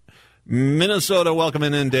Duluth, Minnesota. Welcome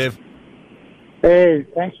in, Dave. Hey,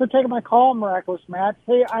 thanks for taking my call, Miraculous Matt.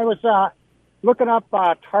 Hey, I was looking up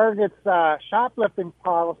Target's shoplifting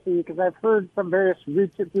policy because I've heard from various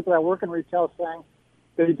retail people that work in retail saying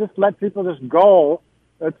they just let people just go.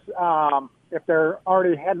 It's if they're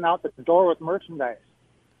already heading out the door with merchandise.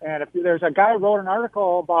 And if there's a guy who wrote an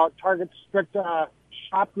article about Target's strict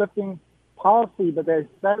shoplifting policy, but they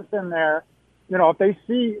says in there, if they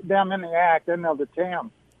see them in the act, then they'll detain them.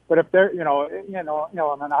 But if they're, in an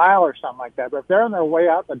aisle or something like that, but if they're on their way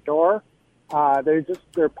out the door,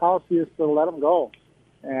 their policy is to let them go.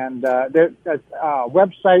 And that's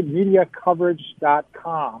website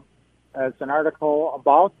mediacoverage.com. It's an article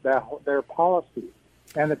about their policy.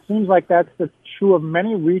 And it seems like that's true of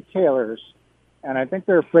many retailers. And I think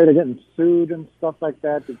they're afraid of getting sued and stuff like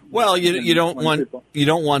that. Well, you don't want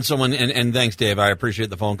someone, and thanks, Dave, I appreciate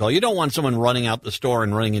the phone call. You don't want someone running out the store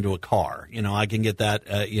and running into a car. I can get that,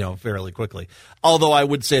 fairly quickly. Although I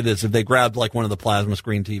would say this, if they grabbed like one of the plasma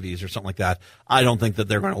screen TVs or something like that, I don't think that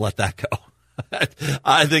they're going to let that go.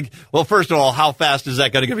 I think, well, first of all, how fast is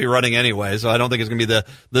that going to be running anyway? So I don't think it's going to be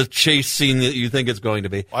the chase scene that you think it's going to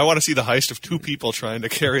be. I want to see the heist of two people trying to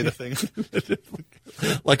carry the thing.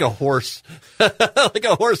 Like a horse. Like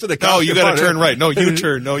a horse in a costume. No, you got to turn right. No, you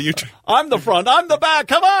turn. No, you turn. I'm the front. I'm the back.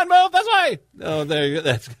 Come on, move this way. No,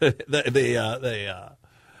 that's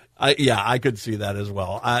I could see that as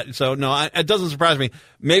well. It doesn't surprise me.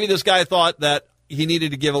 Maybe this guy thought that he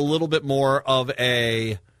needed to give a little bit more of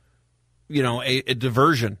a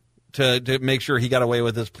diversion to make sure he got away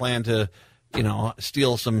with his plan to,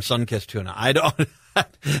 steal some Sunkist tuna. I don't.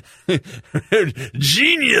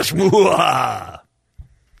 Genius. Mwah.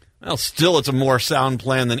 Well, still, it's a more sound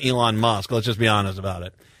plan than Elon Musk. Let's just be honest about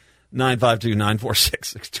it.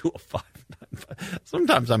 952-946-6205.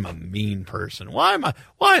 Sometimes I'm a mean person. Why am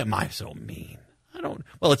I so mean?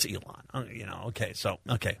 Well, it's Elon. Okay.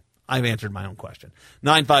 I've answered my own question.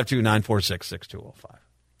 952-946-6205.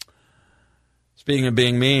 Speaking of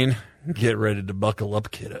being mean, get ready to buckle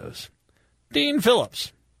up, kiddos. Dean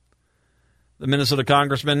Phillips, the Minnesota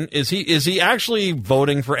congressman, is he actually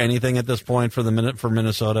voting for anything at this point for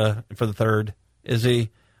Minnesota for the third? Is he,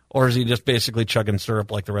 or is he just basically chugging syrup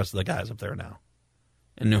like the rest of the guys up there now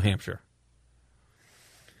in New Hampshire?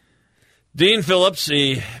 Dean Phillips,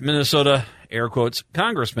 the Minnesota air quotes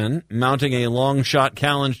congressman, mounting a long shot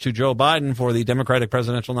challenge to Joe Biden for the Democratic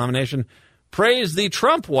presidential nomination, praised the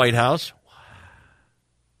Trump White House.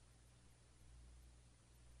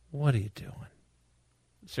 What are you doing?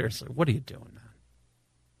 Seriously, what are you doing, man?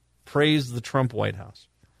 Praise the Trump White House.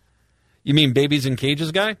 You mean babies in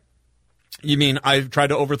cages guy? You mean I tried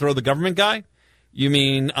to overthrow the government guy? You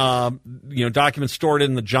mean, documents stored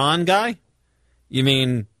in the John guy? You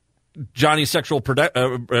mean Johnny sexual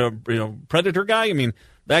predator guy? You mean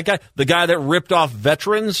that guy? The guy that ripped off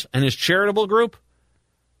veterans and his charitable group?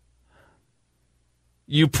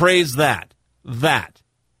 You praise that.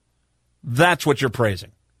 That's what you're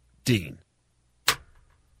praising, Dean.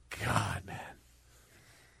 God, man.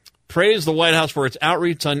 Praised the White House for its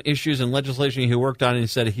outreach on issues and legislation he worked on, and he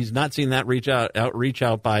said he's not seen that reach out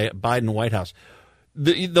by Biden White House.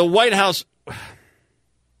 The White House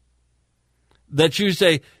that you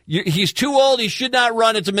say he's too old, he should not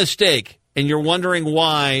run, it's a mistake, and you're wondering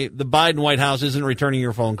why the Biden White House isn't returning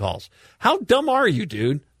your phone calls. How dumb are you,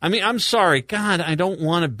 dude? I mean, I'm sorry. God, I don't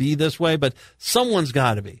want to be this way, but someone's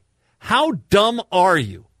got to be. How dumb are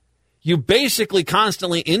you? You basically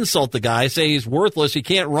constantly insult the guy, say he's worthless, he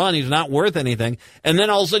can't run, he's not worth anything, and then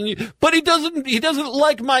all of a sudden but he doesn't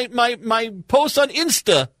like my posts on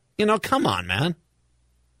Insta. Come on, man.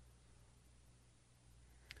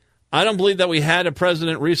 I don't believe that we had a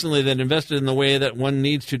president recently that invested in the way that one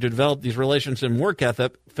needs to develop these relations and work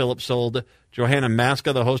ethic, Phillips told Johanna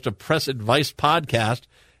Maska, the host of Press Advice podcast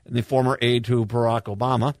and the former aide to Barack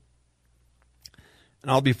Obama. And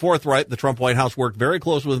I'll be forthright, the Trump White House worked very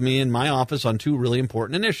close with me in my office on two really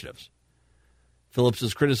important initiatives.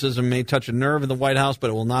 Phillips's criticism may touch a nerve in the White House, but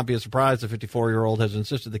it will not be a surprise. The 54-year-old has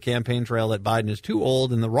insisted the campaign trail that Biden is too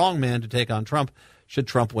old and the wrong man to take on Trump should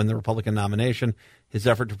Trump win the Republican nomination. His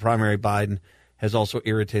effort to primary Biden has also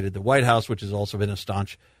irritated the White House, which has also been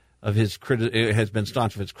staunch of its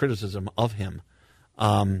criticism of him.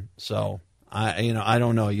 So I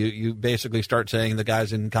don't know. You basically start saying the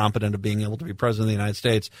guy's incompetent of being able to be president of the United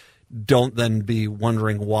States. Don't then be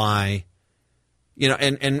wondering why.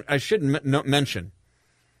 And I should mention,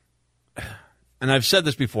 and I've said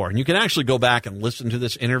this before, and you can actually go back and listen to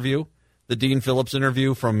this interview, the Dean Phillips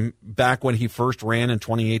interview from back when he first ran in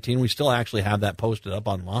 2018. We still actually have that posted up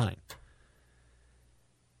online.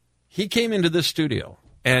 He came into this studio,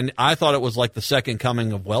 and I thought it was like the second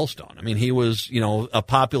coming of Wellstone. I mean, he was, a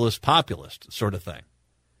populist sort of thing.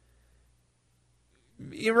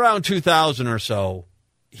 Around 2000 or so,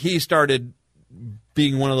 he started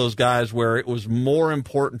being one of those guys where it was more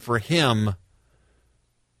important for him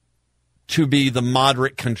to be the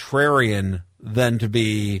moderate contrarian than to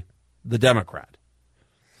be the Democrat.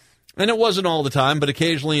 And it wasn't all the time, but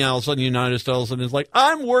occasionally all of a sudden United all of a sudden is like,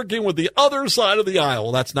 I'm working with the other side of the aisle.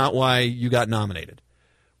 Well, that's not why you got nominated.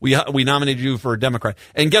 We nominated you for a Democrat.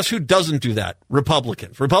 And guess who doesn't do that?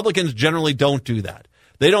 Republicans. Republicans generally don't do that.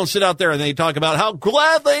 They don't sit out there and they talk about how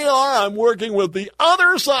glad they are I'm working with the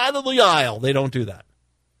other side of the aisle. They don't do that.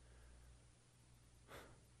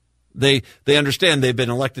 They understand they've been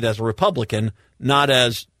elected as a Republican, not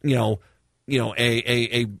as, a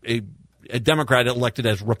Democrat elected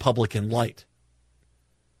as Republican light.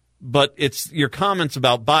 But it's your comments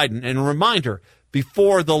about Biden. And a reminder,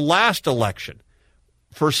 before the last election,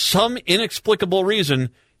 for some inexplicable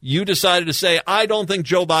reason, you decided to say, I don't think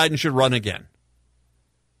Joe Biden should run again.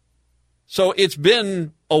 So it's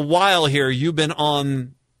been a while here. You've been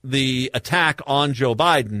on the attack on Joe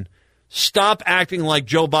Biden. Stop acting like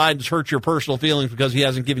Joe Biden's hurt your personal feelings because he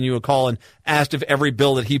hasn't given you a call and asked if every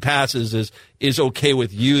bill that he passes is okay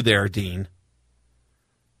with you there, Dean.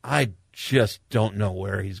 I just don't know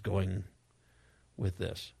where he's going with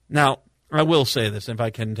this. Now, I will say this, if I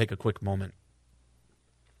can take a quick moment,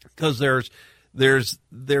 because there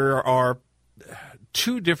are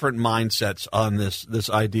two different mindsets on this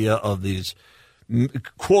idea of these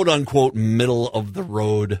quote unquote middle of the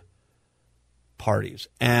road parties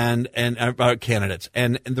and candidates,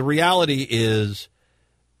 and the reality is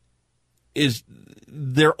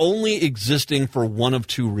they're only existing for one of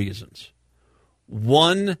two reasons.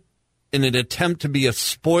 One, in an attempt to be a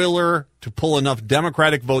spoiler to pull enough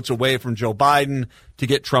Democratic votes away from Joe Biden to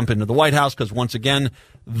get Trump into the White House, because once again,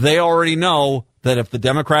 they already know that if the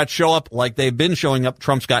Democrats show up like they've been showing up,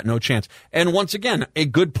 Trump's got no chance. And once again, a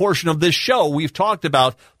good portion of this show, we've talked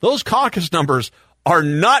about those caucus numbers are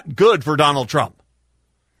not good for Donald Trump.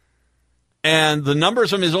 And the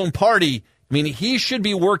numbers from his own party, I mean, he should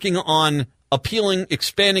be working on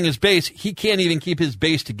expanding his base. He can't even keep his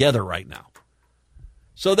base together right now.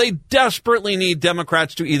 So they desperately need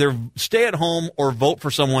Democrats to either stay at home or vote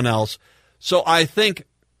for someone else. So I think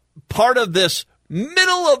part of this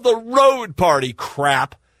middle of the road party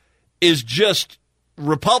crap is just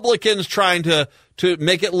Republicans trying to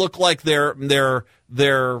make it look like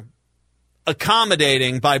they're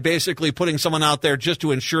accommodating by basically putting someone out there just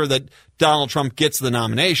to ensure that Donald Trump gets the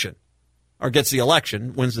nomination or gets the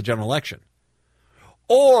election, wins the general election.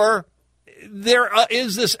 Or there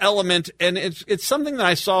is this element, and it's something that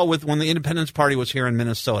I saw with when the Independence Party was here in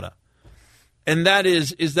Minnesota. And that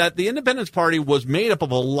is that the Independence Party was made up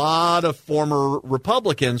of a lot of former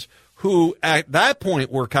Republicans who at that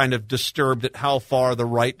point were kind of disturbed at how far the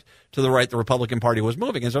Republican Party was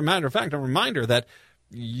moving. As a matter of fact, a reminder that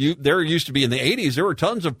there used to be in the 80s, there were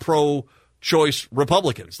tons of pro-choice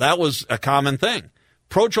Republicans. That was a common thing.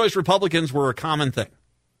 Pro-choice Republicans were a common thing.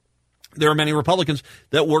 There are many Republicans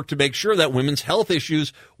that work to make sure that women's health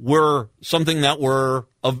issues were something that were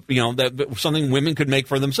that something women could make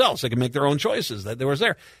for themselves. They could make their own choices. That there was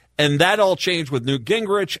there. And that all changed with Newt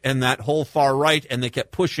Gingrich and that whole far right, and they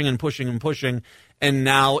kept pushing and pushing and pushing. And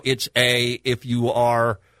now it's if you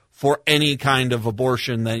are for any kind of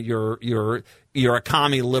abortion, that you're a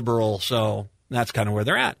commie liberal. So that's kind of where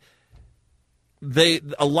they're at.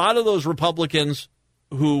 A lot of those Republicans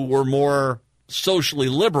who were more socially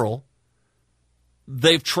liberal,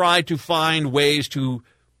 they've tried to find ways to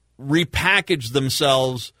repackage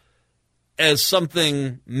themselves as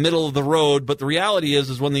something middle of the road. But the reality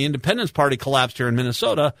is when the Independence Party collapsed here in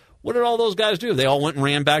Minnesota, what did all those guys do? They all went and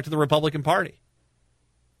ran back to the Republican Party.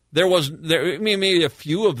 Maybe a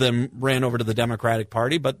few of them ran over to the Democratic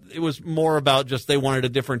Party, but it was more about just they wanted a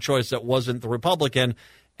different choice that wasn't the Republican.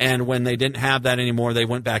 And when they didn't have that anymore, they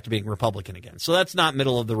went back to being Republican again. So that's not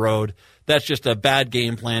middle of the road. That's just a bad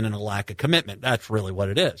game plan and a lack of commitment. That's really what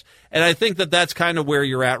it is. And I think that that's kind of where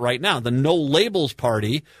you're at right now. The No Labels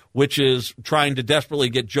Party, which is trying to desperately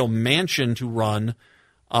get Joe Manchin to run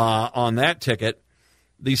on that ticket,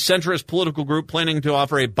 the centrist political group planning to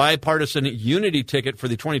offer a bipartisan unity ticket for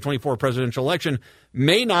the 2024 presidential election,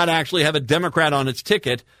 may not actually have a Democrat on its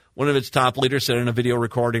ticket. One of its top leaders said in a video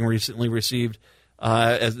recording recently received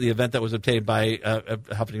as the event that was obtained by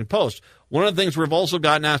Huffington Post. One of the things we've also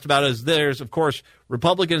gotten asked about is there's, of course,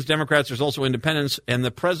 Republicans, Democrats, there's also independents, and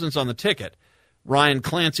the presence on the ticket. Ryan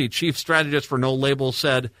Clancy, chief strategist for No Labels,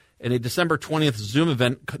 said in a December 20th Zoom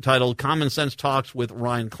event titled Common Sense Talks with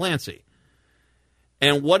Ryan Clancy.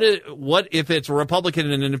 And what if it's a Republican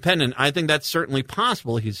and an independent? I think that's certainly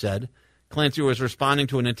possible, he said. Clancy was responding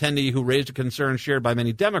to an attendee who raised a concern shared by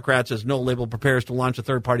many Democrats as No Label prepares to launch a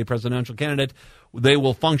third-party presidential candidate. They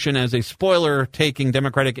will function as a spoiler, taking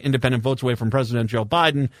Democratic independent votes away from President Joe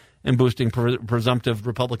Biden and boosting presumptive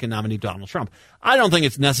Republican nominee Donald Trump. I don't think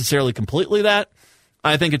it's necessarily completely that.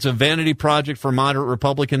 I think it's a vanity project for moderate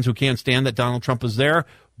Republicans who can't stand that Donald Trump is there.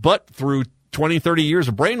 But through 20, 30 years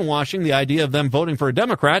of brainwashing, the idea of them voting for a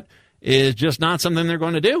Democrat is just not something they're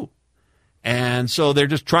going to do. And so they're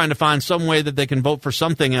just trying to find some way that they can vote for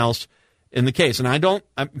something else in the case. And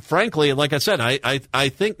frankly, like I said, I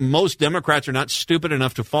think most Democrats are not stupid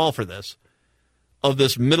enough to fall for this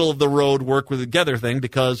middle of the road work with together thing,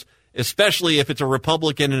 because especially if it's a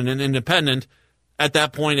Republican and an independent, at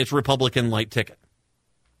that point it's Republican light ticket.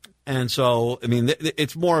 And so, I mean,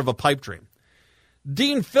 it's more of a pipe dream.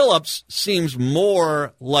 Dean Phillips seems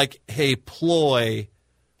more like a ploy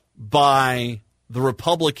by the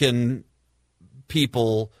Republican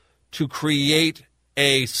people to create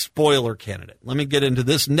a spoiler candidate. Let me get into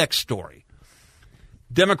this next story.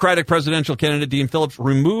 Democratic presidential candidate Dean Phillips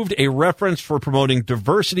removed a reference for promoting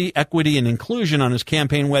diversity, equity, and inclusion on his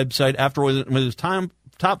campaign website after with his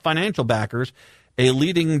top financial backers, a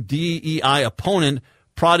leading DEI opponent,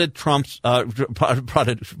 prodded Phillips's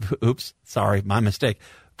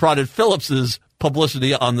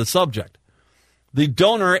publicity on the subject. The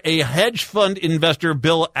donor, a hedge fund investor,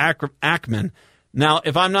 Bill Ackman. Now,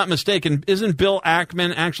 if I'm not mistaken, isn't Bill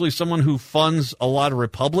Ackman actually someone who funds a lot of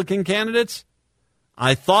Republican candidates?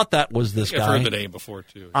 I thought that was this guy. I've heard the name before,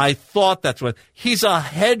 too. I thought that's what. He's a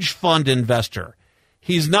hedge fund investor.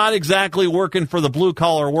 He's not exactly working for the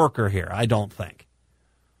blue-collar worker here, I don't think.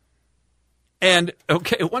 And,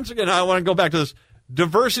 okay, once again, I want to go back to this.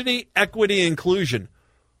 Diversity, equity, inclusion.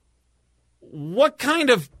 What kind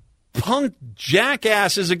of punk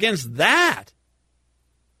jackass is against that?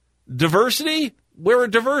 Diversity? We're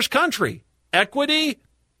a diverse country. Equity?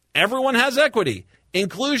 Everyone has equity.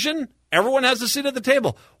 Inclusion? Everyone has a seat at the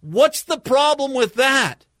table. What's the problem with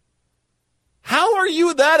that? How are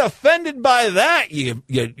you that offended by that, you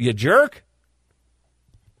jerk?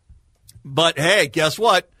 But, hey, guess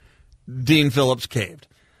what? Dean Phillips caved.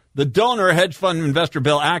 The donor, hedge fund investor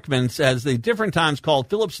Bill Ackman, says they different times called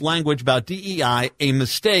Phillips' language about DEI a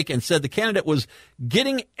mistake and said the candidate was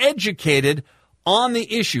getting educated on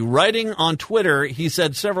the issue. Writing on Twitter, he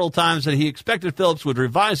said several times that he expected Phillips would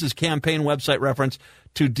revise his campaign website reference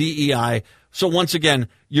to DEI. So once again,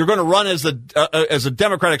 you're going to run as a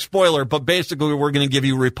Democratic spoiler, but basically we're going to give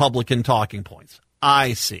you Republican talking points.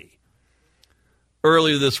 I see.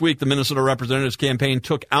 Earlier this week, the Minnesota Representatives Campaign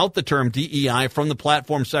took out the term DEI from the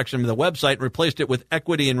platform section of the website and replaced it with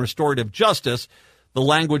equity and restorative justice. The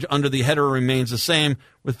language under the header remains the same,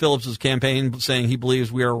 with Phillips' campaign saying he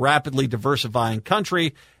believes we are a rapidly diversifying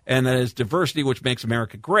country and that it's diversity which makes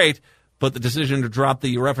America great. But the decision to drop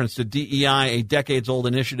the reference to DEI, a decades-old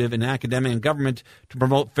initiative in academia and government to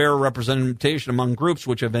promote fair representation among groups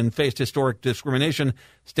which have been faced historic discrimination,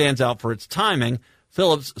 stands out for its timing.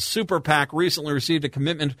 Phillips' Super PAC recently received a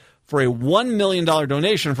commitment for a $1 million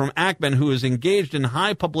donation from Ackman, who is engaged in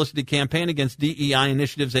high-publicity campaign against DEI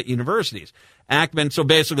initiatives at universities. Ackman, so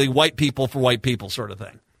basically white people for white people sort of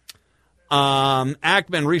thing.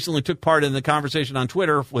 Ackman recently took part in the conversation on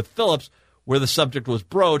Twitter with Phillips, where the subject was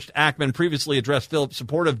broached. Ackman previously addressed Phillips'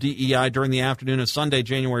 support of DEI during the afternoon of Sunday,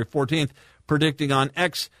 January 14th, predicting on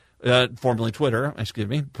formerly Twitter,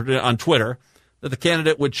 on Twitter, that the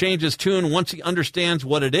candidate would change his tune once he understands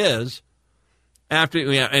what it is,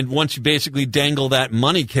 and once you basically dangle that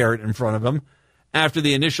money carrot in front of him. After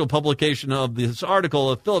the initial publication of this article,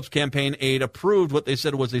 a Phillips campaign aide approved what they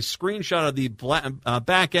said was a screenshot of the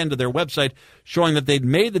back end of their website showing that they'd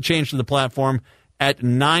made the change to the platform at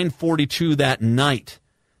 9:42 that night.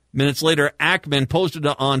 Minutes later, Ackman posted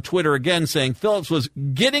on Twitter again saying Phillips was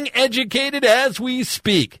getting educated as we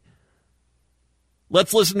speak.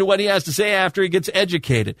 Let's listen to what he has to say after he gets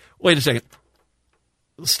educated. Wait a second.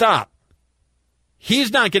 Stop.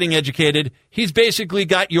 He's not getting educated. He's basically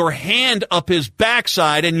got your hand up his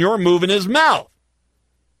backside and you're moving his mouth.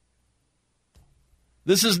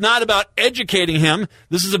 This is not about educating him.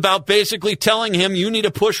 This is about basically telling him you need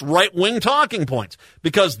to push right-wing talking points,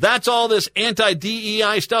 because that's all this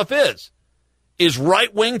anti-DEI stuff is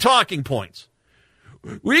right-wing talking points.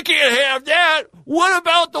 We can't have that. What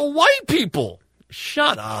about the white people?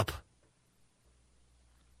 Shut up.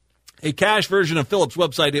 A cached version of Phillips'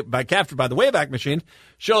 website captured by the Wayback Machine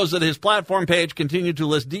shows that his platform page continued to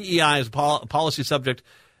list DEI as a policy subject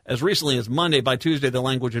as recently as Monday. By Tuesday, the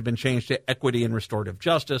language had been changed to equity and restorative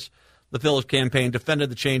justice. The Phillips campaign defended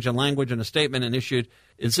the change in language in a statement and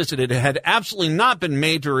insisted it had absolutely not been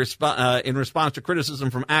made in response to criticism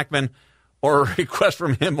from Ackman or a request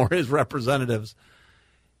from him or his representatives.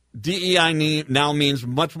 DEI now means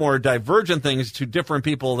much more divergent things to different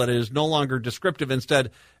people, that it is no longer descriptive.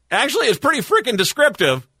 Instead, actually, it's pretty freaking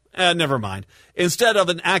descriptive. Never mind. Instead of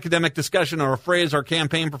an academic discussion or a phrase, our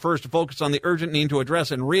campaign prefers to focus on the urgent need to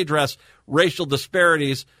address and readdress racial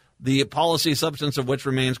disparities, the policy substance of which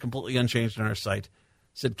remains completely unchanged in our site,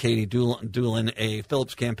 said Katie Doolin, a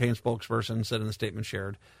Phillips campaign spokesperson, said in the statement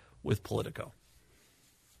shared with Politico.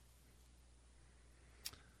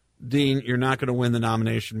 Dean, you're not going to win the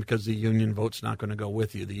nomination because the union vote's not going to go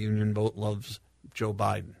with you. The union vote loves Joe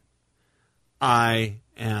Biden. I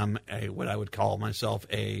am what I would call myself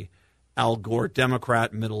a Al Gore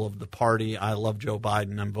Democrat, middle of the party. I love Joe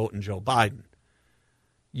Biden. I'm voting Joe Biden.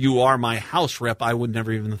 You are my House rep. I would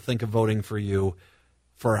never even think of voting for you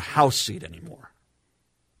for a House seat anymore.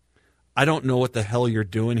 I don't know what the hell you're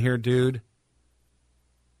doing here, dude.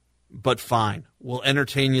 But fine. We'll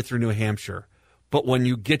entertain you through New Hampshire. But when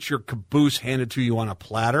you get your caboose handed to you on a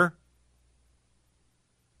platter,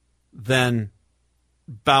 then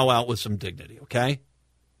bow out with some dignity, okay?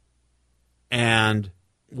 And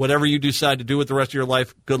whatever you decide to do with the rest of your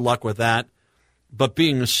life, good luck with that. But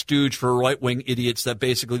being a stooge for right-wing idiots that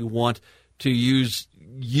basically want to use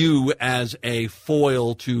you as a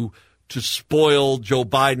foil to spoil Joe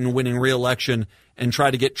Biden winning re-election and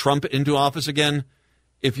try to get Trump into office again,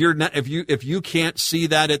 if you can't see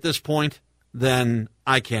that at this point, then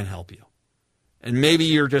I can't help you. And maybe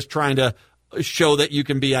you're just trying to show that you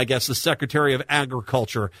can be, I guess, the Secretary of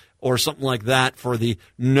Agriculture or something like that for the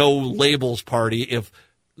No Labels Party if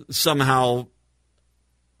somehow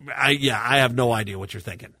I have no idea what you're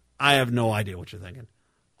thinking. I have no idea what you're thinking.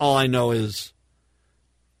 All I know is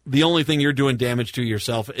the only thing you're doing damage to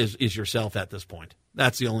yourself is yourself at this point.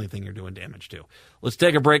 That's the only thing you're doing damage to. Let's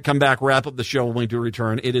take a break, come back, wrap up the show when we do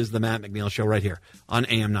return. It is the Matt McNeil Show right here on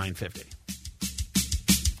AM 950.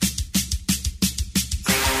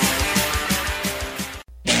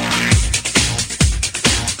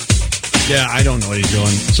 Yeah, I don't know what he's doing.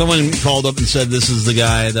 Someone called up and said this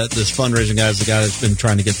fundraising guy is the guy that's been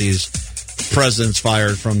trying to get these presidents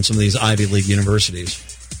fired from some of these Ivy League universities.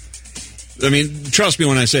 I mean, trust me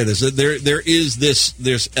when I say this. There is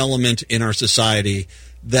this element in our society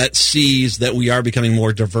that sees that we are becoming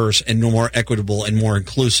more diverse and more equitable and more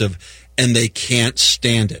inclusive, and they can't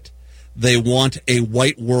stand it. They want a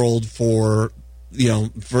white world for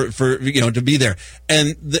to be there,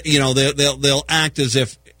 and they'll act as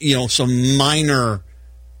if some minor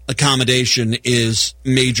accommodation is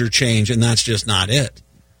major change, and that's just not it.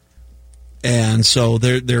 And so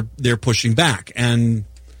they're pushing back, and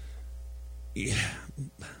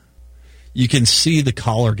you can see the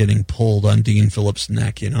collar getting pulled on Dean Phillips'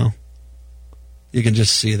 neck. You can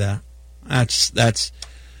just see that. That's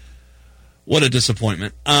what a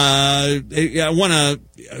disappointment. I want to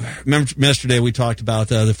remember yesterday we talked about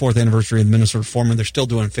the 4th anniversary of the Minnesota Foreman. They're still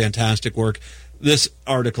doing fantastic work. This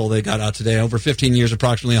article they got out today, over 15 years,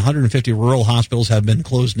 approximately 150 rural hospitals have been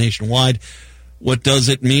closed nationwide. What does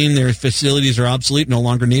it mean? Their facilities are obsolete, no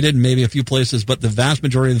longer needed, maybe a few places, but the vast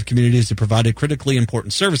majority of the communities that provided critically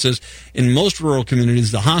important services. In most rural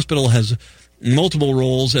communities, the hospital has multiple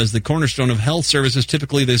roles as the cornerstone of health services.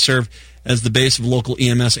 Typically, they serve as the base of local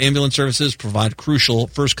EMS ambulance services, provide crucial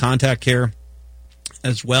first contact care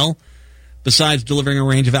as well. Besides delivering a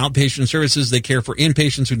range of outpatient services, they care for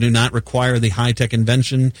inpatients who do not require the high-tech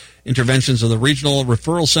interventions of the regional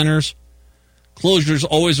referral centers. Closures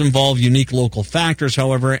always involve unique local factors.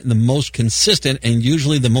 However, the most consistent and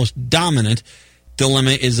usually the most dominant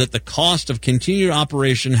dilemma is that the cost of continued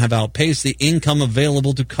operation have outpaced the income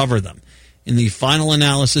available to cover them. In the final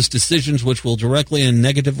analysis, decisions which will directly and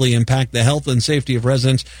negatively impact the health and safety of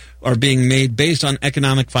residents are being made based on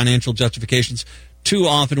economic financial justifications, too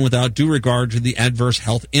often without due regard to the adverse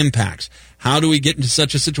health impacts. How do we get into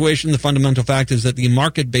such a situation? The fundamental fact is that the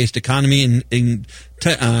market-based economy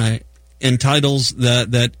entitles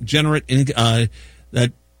that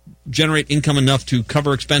generate income enough to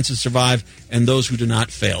cover expenses, survive, and those who do not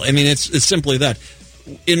fail. I mean, it's simply that.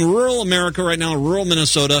 In rural America right now, rural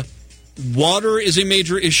Minnesota, water is a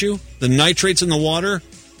major issue. The nitrates in the water,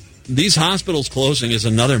 these hospitals closing is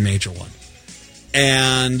another major one.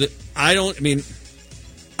 And I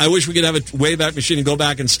wish we could have a Wayback Machine and go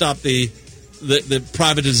back and stop the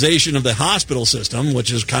privatization of the hospital system,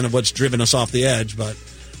 which is kind of what's driven us off the edge, but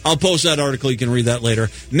I'll post that article. You can read that later.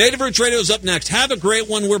 Native Roots Radio is up next. Have a great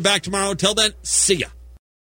one. We're back tomorrow. Till then, see ya.